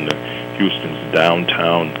 Wilson from the Houston's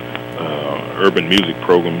downtown urban music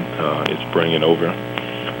program is bringing over.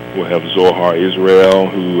 We'll have Zohar Israel,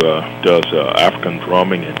 who does African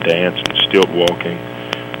drumming and dance and stilt walking.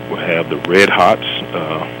 We'll have the Red Hots,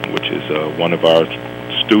 which is one of our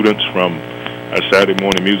students from our Saturday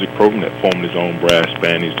morning music program that formed his own brass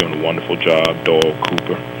band. He's doing a wonderful job, Doyle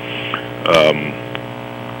Cooper.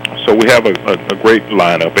 So we have a great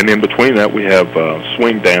lineup, and in between that we have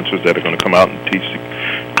swing dancers that are going to come out and teach the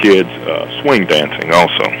kids swing dancing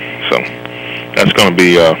also. So that's going to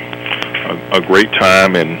be a great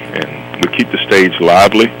time, and we keep the stage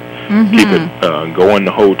lively, keep it going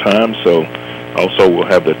the whole time. So also we'll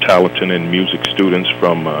have the talented and music students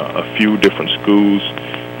from a few different schools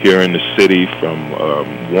here in the city, from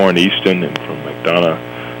Warren Easton and from McDonough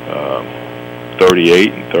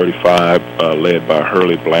 38 and 35, led by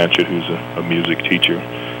Hurley Blanchard, who's a music teacher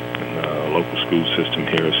in the local school system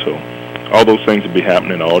here. So all those things will be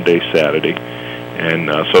happening all day Saturday. And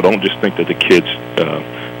so don't just think that the kids'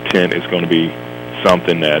 tent is going to be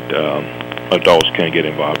something that adults can't get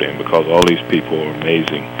involved in, because all these people are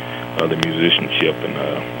amazing, the musicianship, and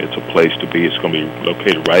it's a place to be. It's going to be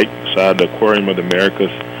located right beside the Aquarium of the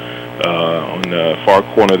Americas, on the far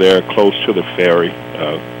corner there, close to the ferry.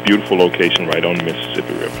 Beautiful location right on the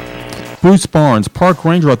Mississippi River. Bruce Barnes, Park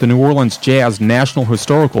Ranger at the New Orleans Jazz National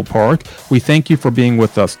Historical Park. We thank you for being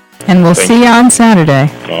with us. And we'll see you on Saturday.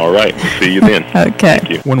 All right. See you then. Okay. Thank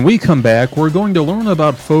you. When we come back, we're going to learn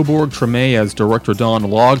about Faubourg Treme as director Don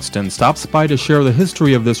Logston stops by to share the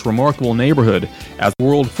history of this remarkable neighborhood as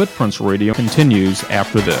World Footprints Radio continues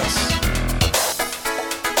after this.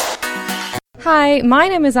 Hi, my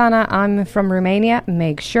name is Anna. I'm from Romania.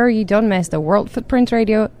 Make sure you don't miss the World Footprint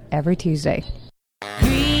Radio every Tuesday.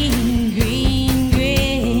 Green, green,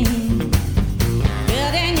 green.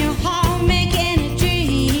 Building your home, making a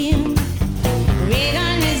dream. Read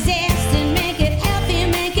on the zest and make it healthy,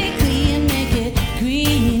 make it clean, make it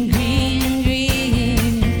green, green,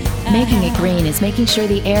 green. Making it green is making sure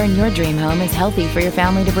the air in your dream home is healthy for your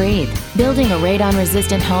family to breathe. Building a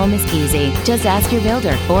radon-resistant home is easy. Just ask your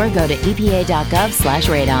builder or go to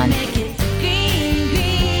epa.gov/radon.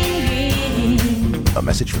 A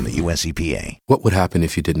message from the U.S. EPA. What would happen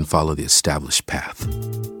if you didn't follow the established path?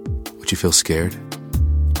 Would you feel scared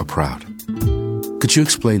or proud? Could you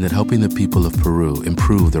explain that helping the people of Peru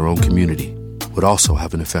improve their own community would also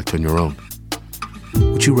have an effect on your own?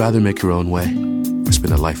 Would you rather make your own way or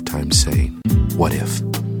spend a lifetime saying, what if?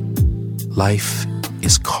 Life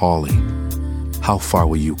is calling. How far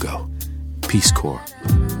will you go? Peace Corps.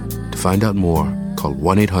 To find out more, call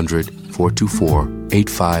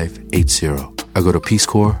 1-800-424-8580 or go to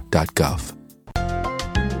peacecorps.gov.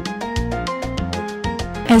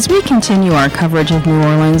 As we continue our coverage of New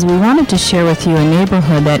Orleans, we wanted to share with you a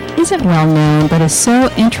neighborhood that isn't well known but is so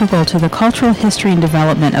integral to the cultural history and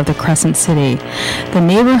development of the Crescent City, the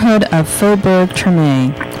neighborhood of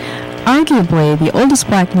Faubourg-Treme. Arguably the oldest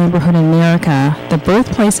black neighborhood in America, the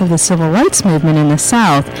birthplace of the civil rights movement in the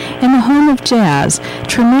South, and the home of jazz,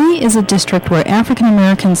 Treme is a district where African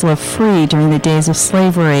Americans lived free during the days of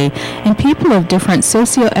slavery, and people of different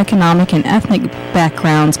socioeconomic and ethnic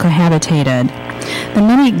backgrounds cohabitated. The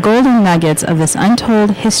many golden nuggets of this untold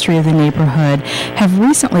history of the neighborhood have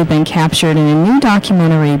recently been captured in a new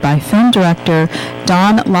documentary by film director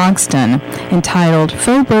Don Logsdon entitled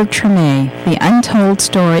Faubourg-Treme, The Untold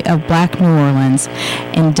Story of Black New Orleans.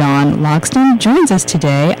 And Don Logsdon joins us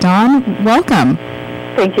today. Don, welcome.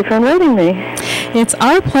 Thank you for inviting me. It's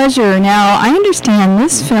our pleasure. Now, I understand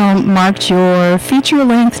this film marked your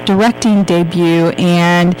feature-length directing debut,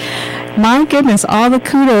 and my goodness, all the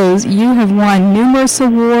kudos. You have won numerous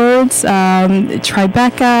awards,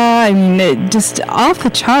 Tribeca, I mean, just off the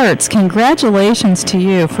charts. Congratulations to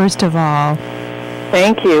you, first of all.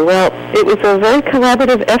 Thank you. Well, it was a very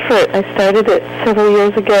collaborative effort. I started it several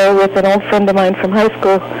years ago with an old friend of mine from high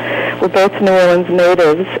school. We're both New Orleans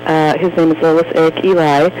natives. His name is Lolis Eric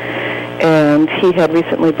Eli, and he had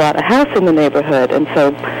recently bought a house in the neighborhood, and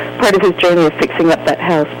so part of his journey of fixing up that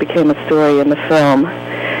house became a story in the film.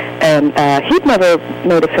 And he'd never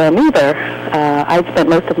made a film either. I'd spent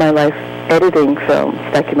most of my life editing films,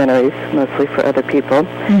 documentaries, mostly for other people.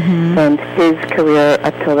 Mm-hmm. And his career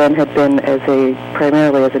up till then had been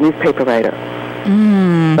primarily as a newspaper writer.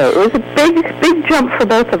 Mm. So it was a big jump for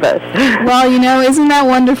both of us. Well, isn't that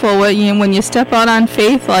wonderful? When you step out on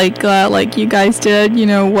faith like you guys did,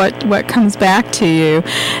 what comes back to you.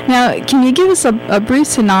 Now, can you give us a brief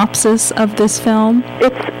synopsis of this film?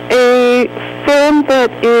 It's a film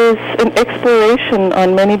that is an exploration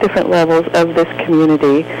on many different levels of this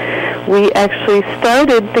community. We actually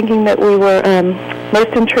started thinking that we were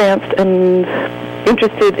most entranced and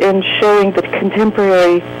interested in showing the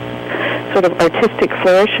contemporary sort of artistic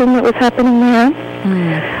flourishing that was happening there.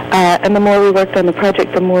 And the more we worked on the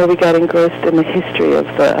project, the more we got engrossed in the history of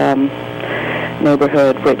the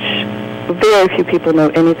neighborhood, which very few people know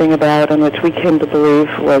anything about, and which we came to believe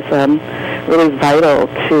was really vital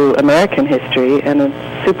to American history and a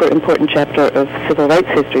super important chapter of civil rights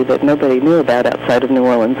history that nobody knew about outside of New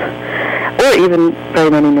Orleans, or even very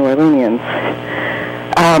many New Orleanians.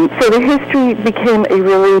 So the history became a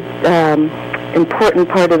really important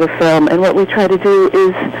part of the film, and what we try to do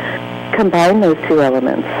is combine those two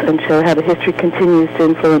elements and show how the history continues to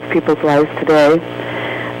influence people's lives today.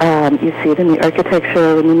 You see it in the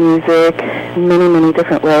architecture, in the music, in many, many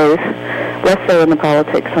different ways. Less so in the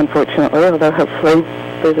politics, unfortunately, although hopefully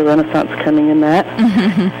there's a renaissance coming in that.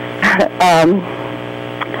 And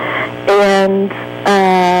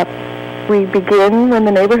we begin when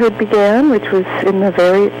the neighborhood began, which was in the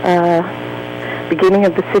very beginning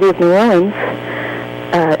of the city of New Orleans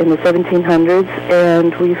in the 1700s,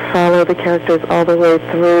 and we follow the characters all the way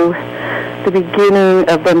through the beginning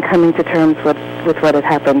of them coming to terms with what had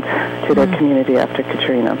happened to their community after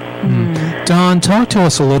Katrina. Don, talk to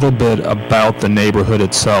us a little bit about the neighborhood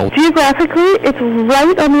itself. Geographically, it's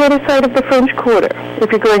right on the other side of the French Quarter, if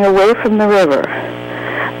you're going away from the river.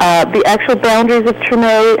 The actual boundaries of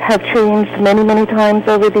Treme have changed many, many times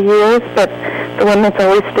over the years, but the one that's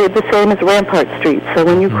always stayed the same is Rampart Street. So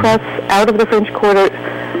when you cross out of the French Quarter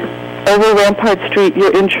over Rampart Street,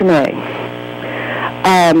 you're in Treme.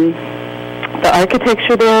 The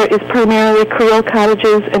architecture there is primarily Creole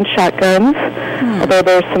cottages and shotguns, although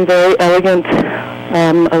there are some very elegant,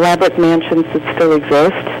 elaborate mansions that still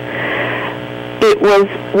exist. It was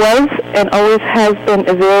and always has been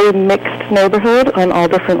a very mixed neighborhood on all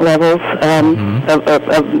different levels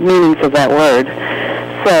of meanings of that word.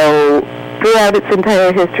 So throughout its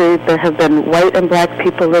entire history, there have been white and black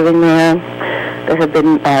people living there. There have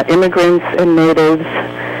been immigrants and natives.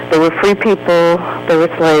 There were free people. There were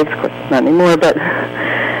slaves. Of course, not anymore, but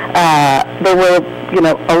there were,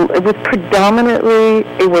 it was predominantly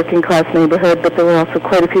a working-class neighborhood, but there were also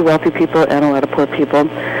quite a few wealthy people and a lot of poor people.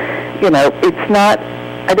 It's not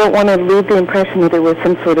I don't want to leave the impression that it was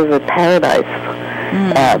some sort of a paradise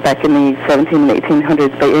back in the 17 and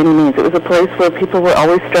 1800s by any means. It was a place where people were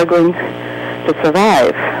always struggling to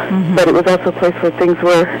survive, but it was also a place where things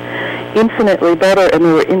were infinitely better and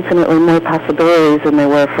there were infinitely more possibilities than there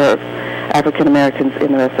were for African Americans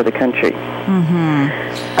in the rest of the country.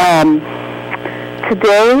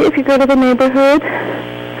 Today, if you go to the neighborhood,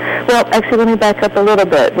 well, actually, let me back up a little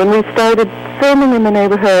bit. When we started filming in the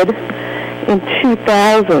neighborhood in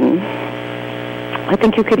 2000, I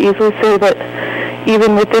think you could easily say that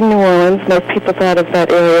even within New Orleans, most people thought of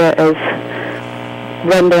that area as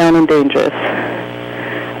rundown and dangerous.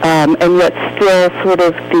 And yet still sort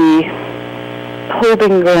of the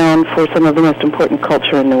holding ground for some of the most important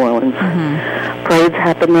culture in New Orleans. Parades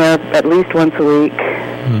happen there at least once a week.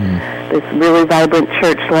 There's really vibrant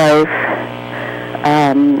church life.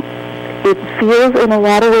 It feels in a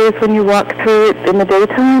lot of ways when you walk through it in the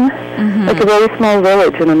daytime like a very small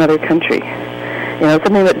village in another country. You know,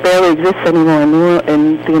 something that barely exists anymore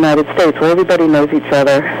in the United States, where everybody knows each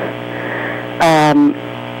other.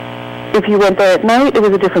 If you went there at night, it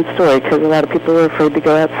was a different story because a lot of people were afraid to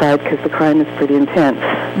go outside because the crime is pretty intense.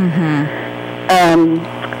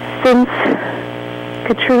 Since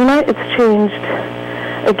Katrina, it's changed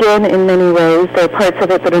again in many ways. There are parts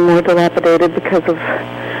of it that are more dilapidated because of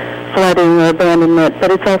flooding or abandonment,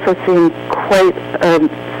 but it's also seen quite a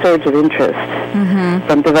surge of interest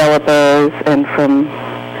from developers and from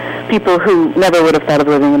people who never would have thought of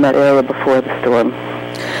living in that area before the storm.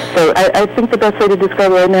 So I think the best way to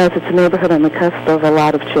describe it right now is it's a neighborhood on the cusp of a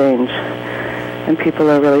lot of change, and people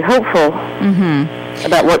are really hopeful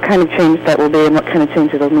about what kind of change that will be and what kind of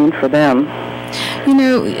change it will mean for them. You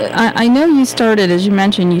know, I know you started, as you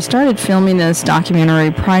mentioned, you started filming this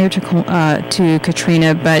documentary prior to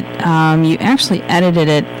Katrina, but you actually edited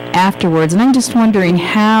it afterwards, and I'm just wondering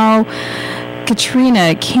how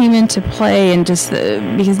Katrina came into play, and just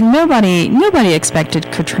because nobody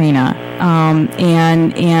expected Katrina,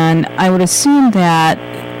 and I would assume that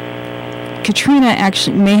Katrina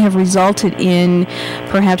actually may have resulted in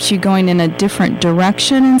perhaps you going in a different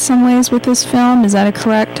direction in some ways with this film. Is that a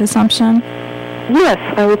correct assumption? Yes,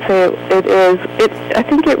 I would say it is. I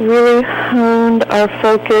think it really honed our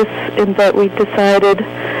focus in that we decided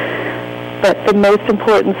that the most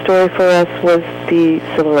important story for us was the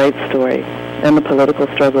civil rights story and the political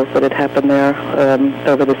struggles that had happened there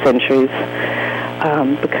over the centuries.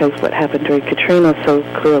 Because what happened during Katrina so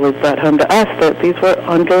clearly brought home to us that these were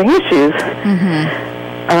ongoing issues.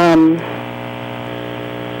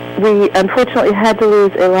 We unfortunately had to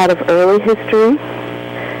lose a lot of early history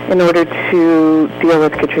in order to deal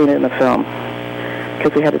with Katrina in the film,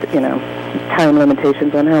 because we had, time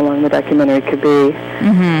limitations on how long the documentary could be.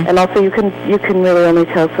 And also you can really only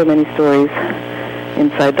tell so many stories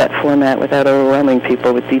inside that format without overwhelming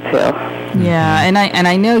people with detail. Yeah, and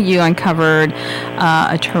I know you uncovered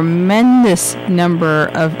a tremendous number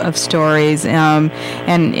of stories, and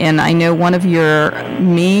I know one of your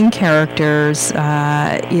main characters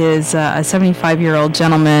is a 75-year-old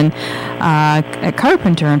gentleman, a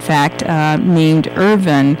carpenter, in fact, named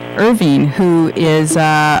Irving, who is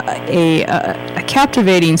a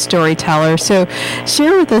captivating storyteller. So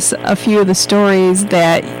share with us a few of the stories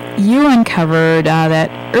that you uncovered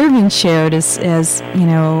that Irving shared as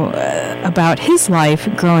about his life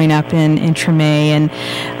growing up in Treme,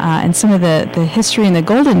 and some of the history and the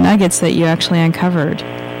golden nuggets that you actually uncovered.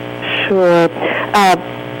 Sure.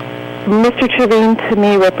 Mr. Trevine to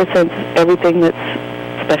me represents everything that's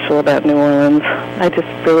special about New Orleans. I just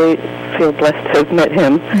really feel blessed to have met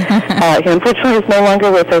him. He unfortunately is no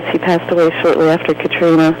longer with us. He passed away shortly after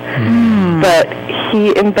Katrina. But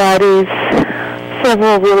he embodies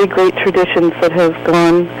several really great traditions that have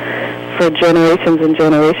gone for generations and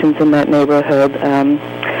generations in that neighborhood.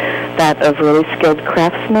 That of really skilled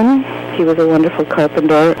craftsmen. He was a wonderful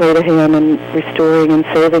carpenter, laid a hand in restoring and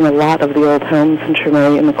saving a lot of the old homes in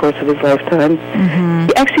Treme in the course of his lifetime.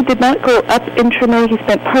 He actually did not grow up in Treme. He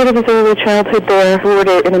spent part of his early childhood there,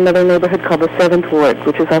 in another neighborhood called the 7th Ward,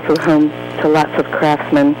 which is also home to lots of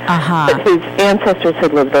craftsmen. But his ancestors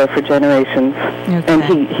had lived there for generations, and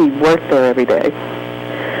he worked there every day.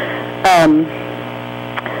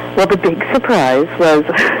 Well, the big surprise was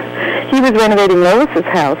he was renovating Lois's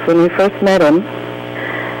house when we first met him.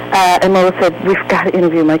 And Lois said, "We've got to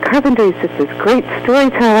interview my carpenter. He's just this great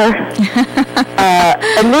storyteller."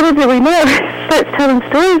 And little did we know, he starts telling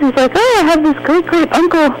stories. He's like, "Oh, I have this great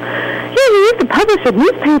uncle. Yeah, he used to publish a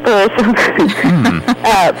newspaper or something."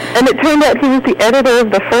 And it turned out he was the editor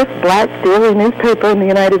of the first black daily newspaper in the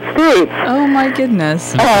United States. Oh my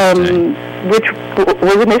goodness! which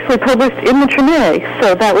was initially published in the Treme.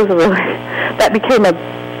 So that became a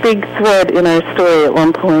big thread in our story at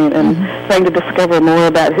one point, and trying to discover more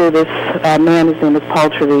about who this man, his name was Paul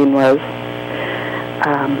Trevine, was.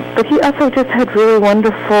 But he also just had really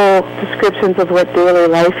wonderful descriptions of what daily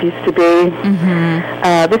life used to be.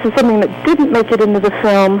 This is something that didn't make it into the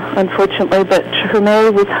film, unfortunately, but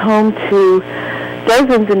Treme was home to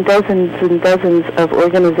dozens and dozens and dozens of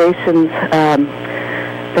organizations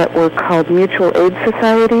that were called mutual aid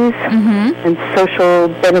societies and social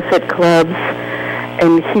benefit clubs.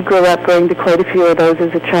 And he grew up going to quite a few of those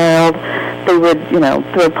as a child. They would,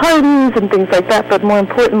 throw parties and things like that, but more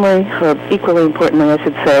importantly, or equally importantly, I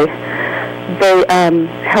should say, they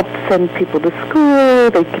helped send people to school,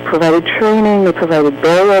 they provided training, they provided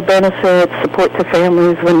burial benefits, support to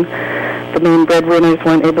families when the main breadwinners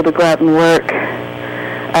weren't able to go out and work.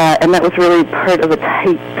 And that was really part of a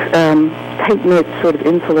tight-knit sort of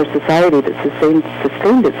insular society that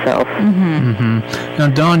sustained itself. Now,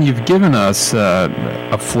 Don, you've given us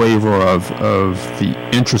a flavor of the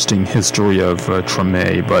interesting history of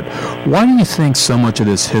Treme, but why do you think so much of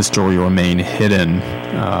this history remained hidden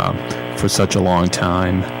for such a long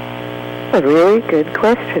time? A really good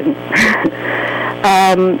question.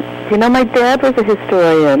 My dad was a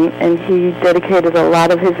historian, and he dedicated a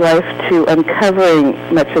lot of his life to uncovering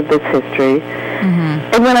much of this history.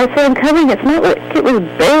 And when I say uncovering, it's not like it was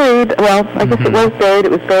buried. Well, I guess it was buried.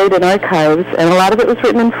 It was buried in archives, and a lot of it was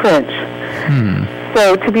written in French.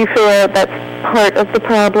 So, to be fair, that's part of the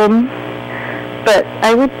problem. But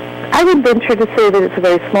I would venture to say that it's a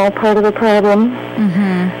very small part of the problem.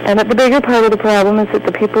 And that the bigger part of the problem is that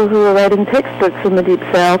the people who were writing textbooks in the Deep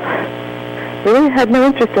South really had no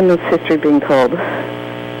interest in this history being told.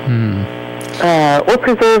 Or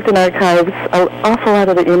preserved in archives. An awful lot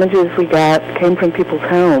of the images we got came from people's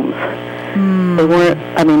homes. They weren't,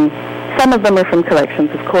 some of them are from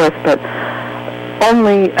collections, of course, but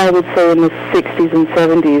only, I would say, in the 60s and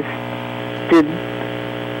 70s did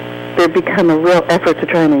there become a real effort to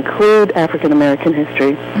try and include African-American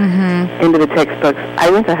history into the textbooks.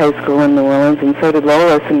 I went to high school in New Orleans, and so did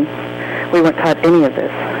Lois, and we weren't taught any of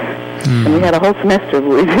this. And we had a whole semester of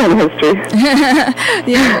Louisiana history.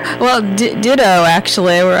 Ditto,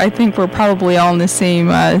 actually. I think we're probably all in the same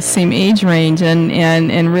age range,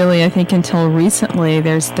 and really, I think until recently,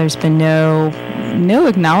 there's been no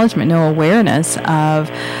acknowledgement, no awareness of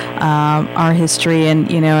our history, and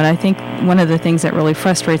I think one of the things that really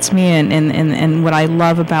frustrates me, and what I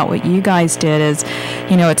love about what you guys did is,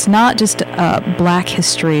 it's not just black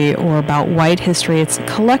history or about white history. It's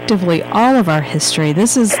collectively all of our history.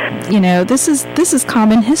 This is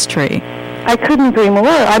common history. I couldn't agree more.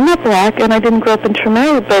 I'm not black, and I didn't grow up in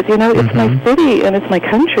Treme, but, it's my city, and it's my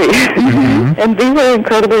country. And these are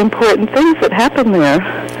incredibly important things that happen there.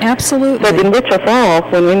 Absolutely. That enrich us all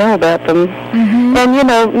when we know about them. And,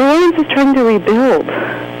 New Orleans is trying to rebuild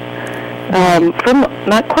from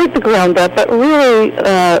not quite the ground up, but really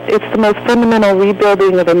it's the most fundamental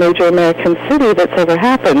rebuilding of a major American city that's ever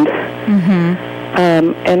happened.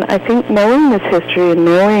 And I think knowing this history and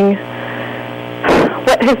knowing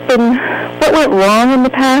what went wrong in the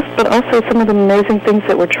past, but also some of the amazing things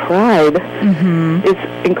that were tried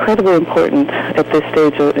is incredibly important at this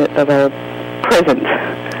stage of our present.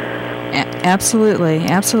 Absolutely.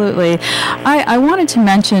 I wanted to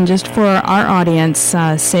mention, just for our audience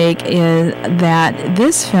sake, is that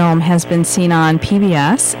this film has been seen on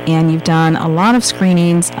PBS, and you've done a lot of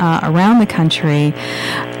screenings around the country.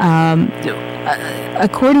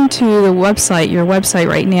 According to the website, your website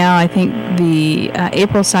right now, I think the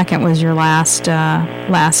April 2nd was your last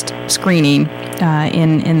screening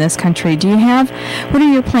in this country. What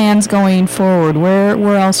are your plans going forward?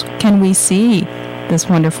 Where else can we see this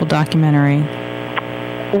wonderful documentary?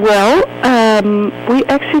 Well, we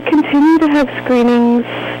actually continue to have screenings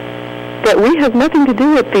that we have nothing to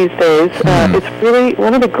do with these days. It's really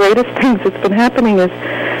one of the greatest things that's been happening is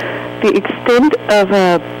the extent of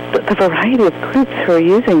the variety of groups who are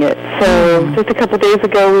using it. So just a couple of days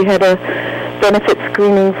ago, we had a benefit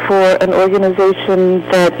screening for an organization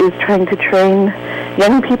that is trying to train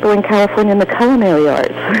young people in California in the culinary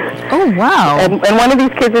arts. Oh, wow. And one of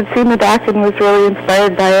these kids had seen the doc and was really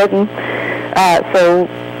inspired by it.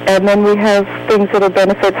 And then we have things that are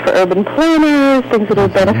benefits for urban planners, things that are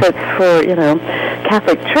benefits for,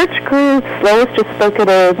 Catholic church groups. Lois just spoke at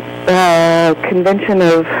a convention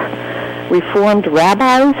of Reformed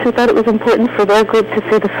rabbis who thought it was important for their group to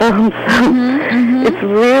see the film. So it's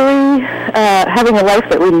really having a life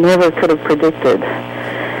that we never could have predicted.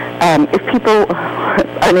 If people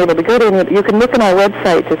aren't able to go to it, you can look on our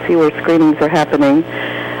website to see where screenings are happening.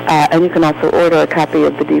 And you can also order a copy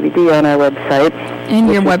of the DVD on our website. And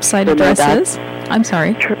your website address is? I'm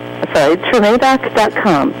sorry.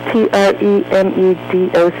 Tremedoc.com.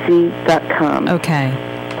 TREMEDOC.com. Okay.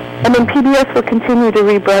 And then PBS will continue to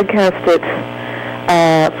rebroadcast it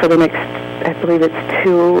for the next, I believe it's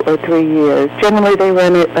 2 or 3 years. Generally, they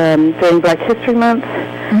run it during Black History Month,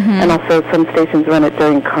 and also some stations run it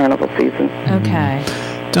during Carnival season. Okay.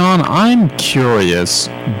 Don, I'm curious,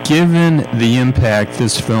 given the impact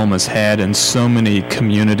this film has had in so many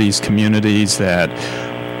communities that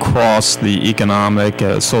cross the economic,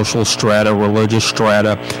 social strata, religious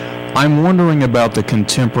strata, I'm wondering about the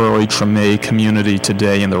contemporary Treme community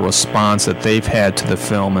today and the response that they've had to the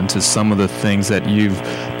film and to some of the things that you've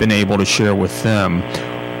been able to share with them.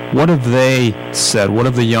 What have they said? What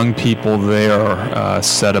have the young people there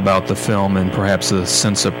said about the film, and perhaps a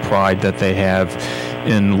sense of pride that they have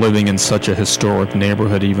in living in such a historic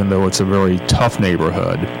neighborhood, even though it's a very tough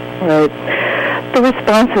neighborhood? Right. The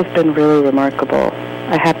response has been really remarkable,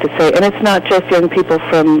 I have to say. And it's not just young people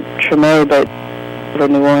from Treme, but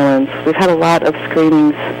from New Orleans. We've had a lot of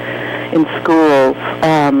screenings in schools.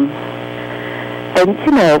 And,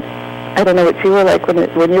 you know, I don't know what you were like when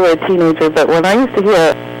you were a teenager, but when I used to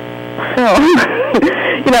hear film,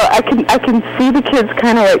 you know, I can see the kids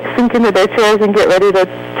kind of like sink into their chairs and get ready to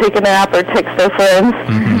take a nap or text their friends.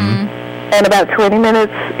 And about 20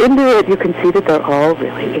 minutes into it, you can see that they're all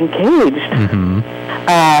really engaged.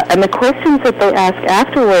 And the questions that they ask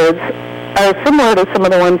afterwards are similar to some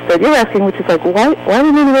of the ones that you're asking, which is like, why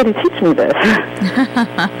didn't anybody teach me this?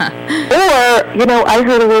 Or, you know, I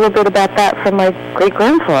heard a little bit about that from my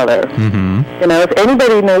great-grandfather. You know, if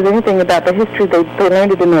anybody knows anything about the history, they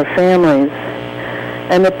learned it in their families.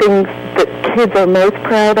 And the things that kids are most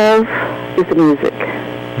proud of is the music.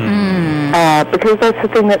 Because that's the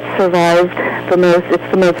thing that survived the most. It's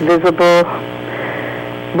the most visible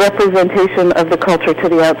representation of the culture to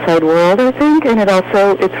the outside world, I think, and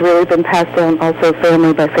it's really been passed down also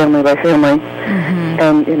family by family by family.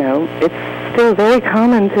 And, you know, it's still very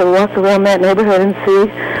common to walk around that neighborhood and see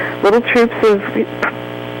little troops of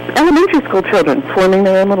elementary school children forming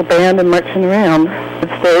their own little band and marching around the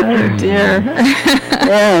stage. Oh, dear.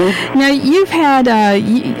 Yeah. Now, you've had,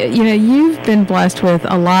 you've been blessed with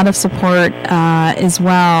a lot of support as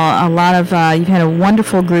well. A lot of, you've had a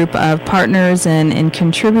wonderful group of partners and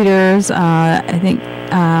contributors. I think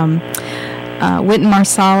Wynton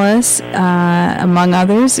Marsalis, among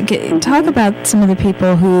others. Talk about some of the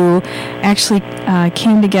people who actually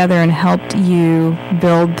came together and helped you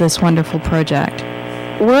build this wonderful project.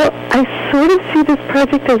 Well, I sort of see this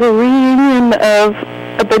project as a reunion of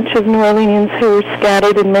a bunch of New Orleanians who were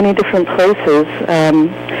scattered in many different places.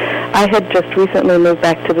 I had just recently moved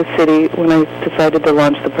back to the city when I decided to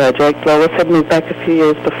launch the project. Lois had moved back a few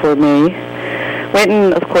years before me.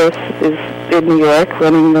 Wynton, of course, is in New York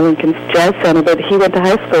running the Lincoln Jazz Center, but he went to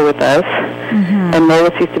high school with us. And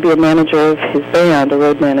Lois used to be a manager of his band, a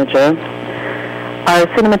road manager. Our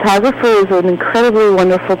cinematographer is an incredibly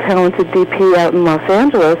wonderful, talented DP out in Los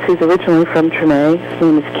Angeles who's originally from Treme. His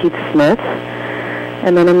name is Keith Smith.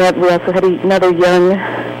 And then we also had another young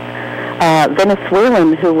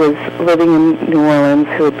Venezuelan who was living in New Orleans,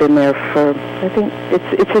 who had been there for, I think,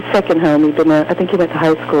 it's his second home. He'd been there, I think he went to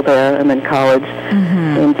high school there and then college,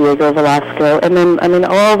 named Diego Velasco. And then, I mean,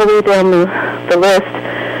 all the way down the list,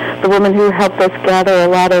 the woman who helped us gather a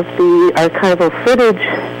lot of the archival footage,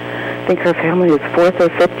 I think her family is 4th or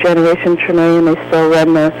 5th generation Treme, and they still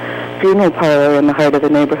run the funeral parlor in the heart of the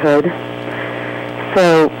neighborhood.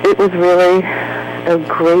 So it was really a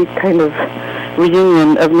great kind of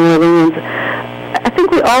reunion of New Orleans. I think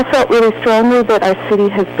we all felt really strongly that our city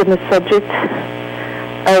has been the subject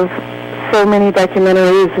of so many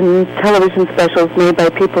documentaries and television specials made by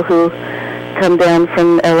people who come down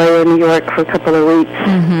from LA or New York for a couple of weeks,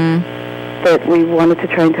 that we wanted to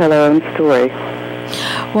try and tell our own story.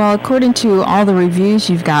 Well, according to all the reviews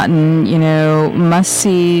you've gotten, you know,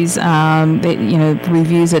 must-sees,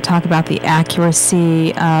 reviews that talk about the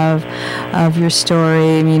accuracy of your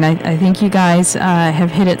story. I mean, I think you guys have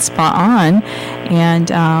hit it spot on, and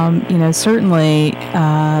certainly,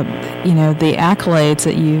 the accolades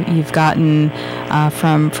that you've gotten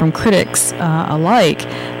from critics alike,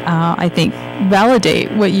 I think validate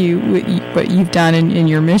what you've done in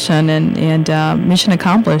your mission, and mission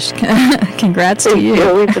accomplished. Congrats to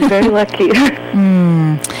you. we've been very lucky.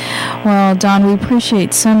 Well, Dawn, we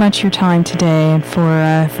appreciate so much your time today and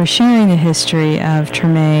for sharing the history of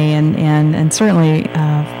Treme and certainly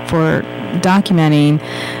for documenting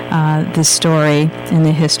this story and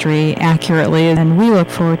the history accurately, and we look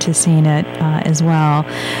forward to seeing it as well.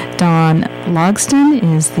 Dawn Logston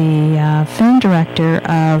is the film director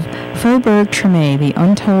of Faubourg Treme, The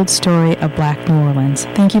Untold Story of Black New Orleans.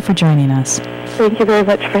 Thank you for joining us. Thank you very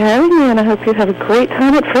much for having me, and I hope you have a great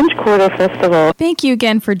time at French Quarter Festival. Thank you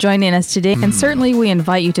again for joining us today, and certainly we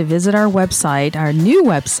invite you to visit our website, our new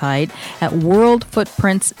website, at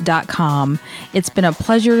worldfootprints.com. It's been a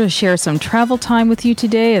pleasure to share some travel time with you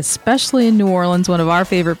today, especially in New Orleans, one of our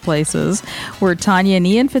favorite places. We're Tanya and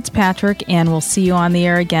Ian Fitzpatrick, and we'll see you on the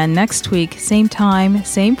air again next week, same time,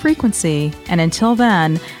 same frequency. And until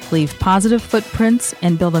then, leave positive footprints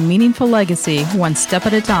and build a meaningful legacy one step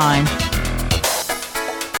at a time.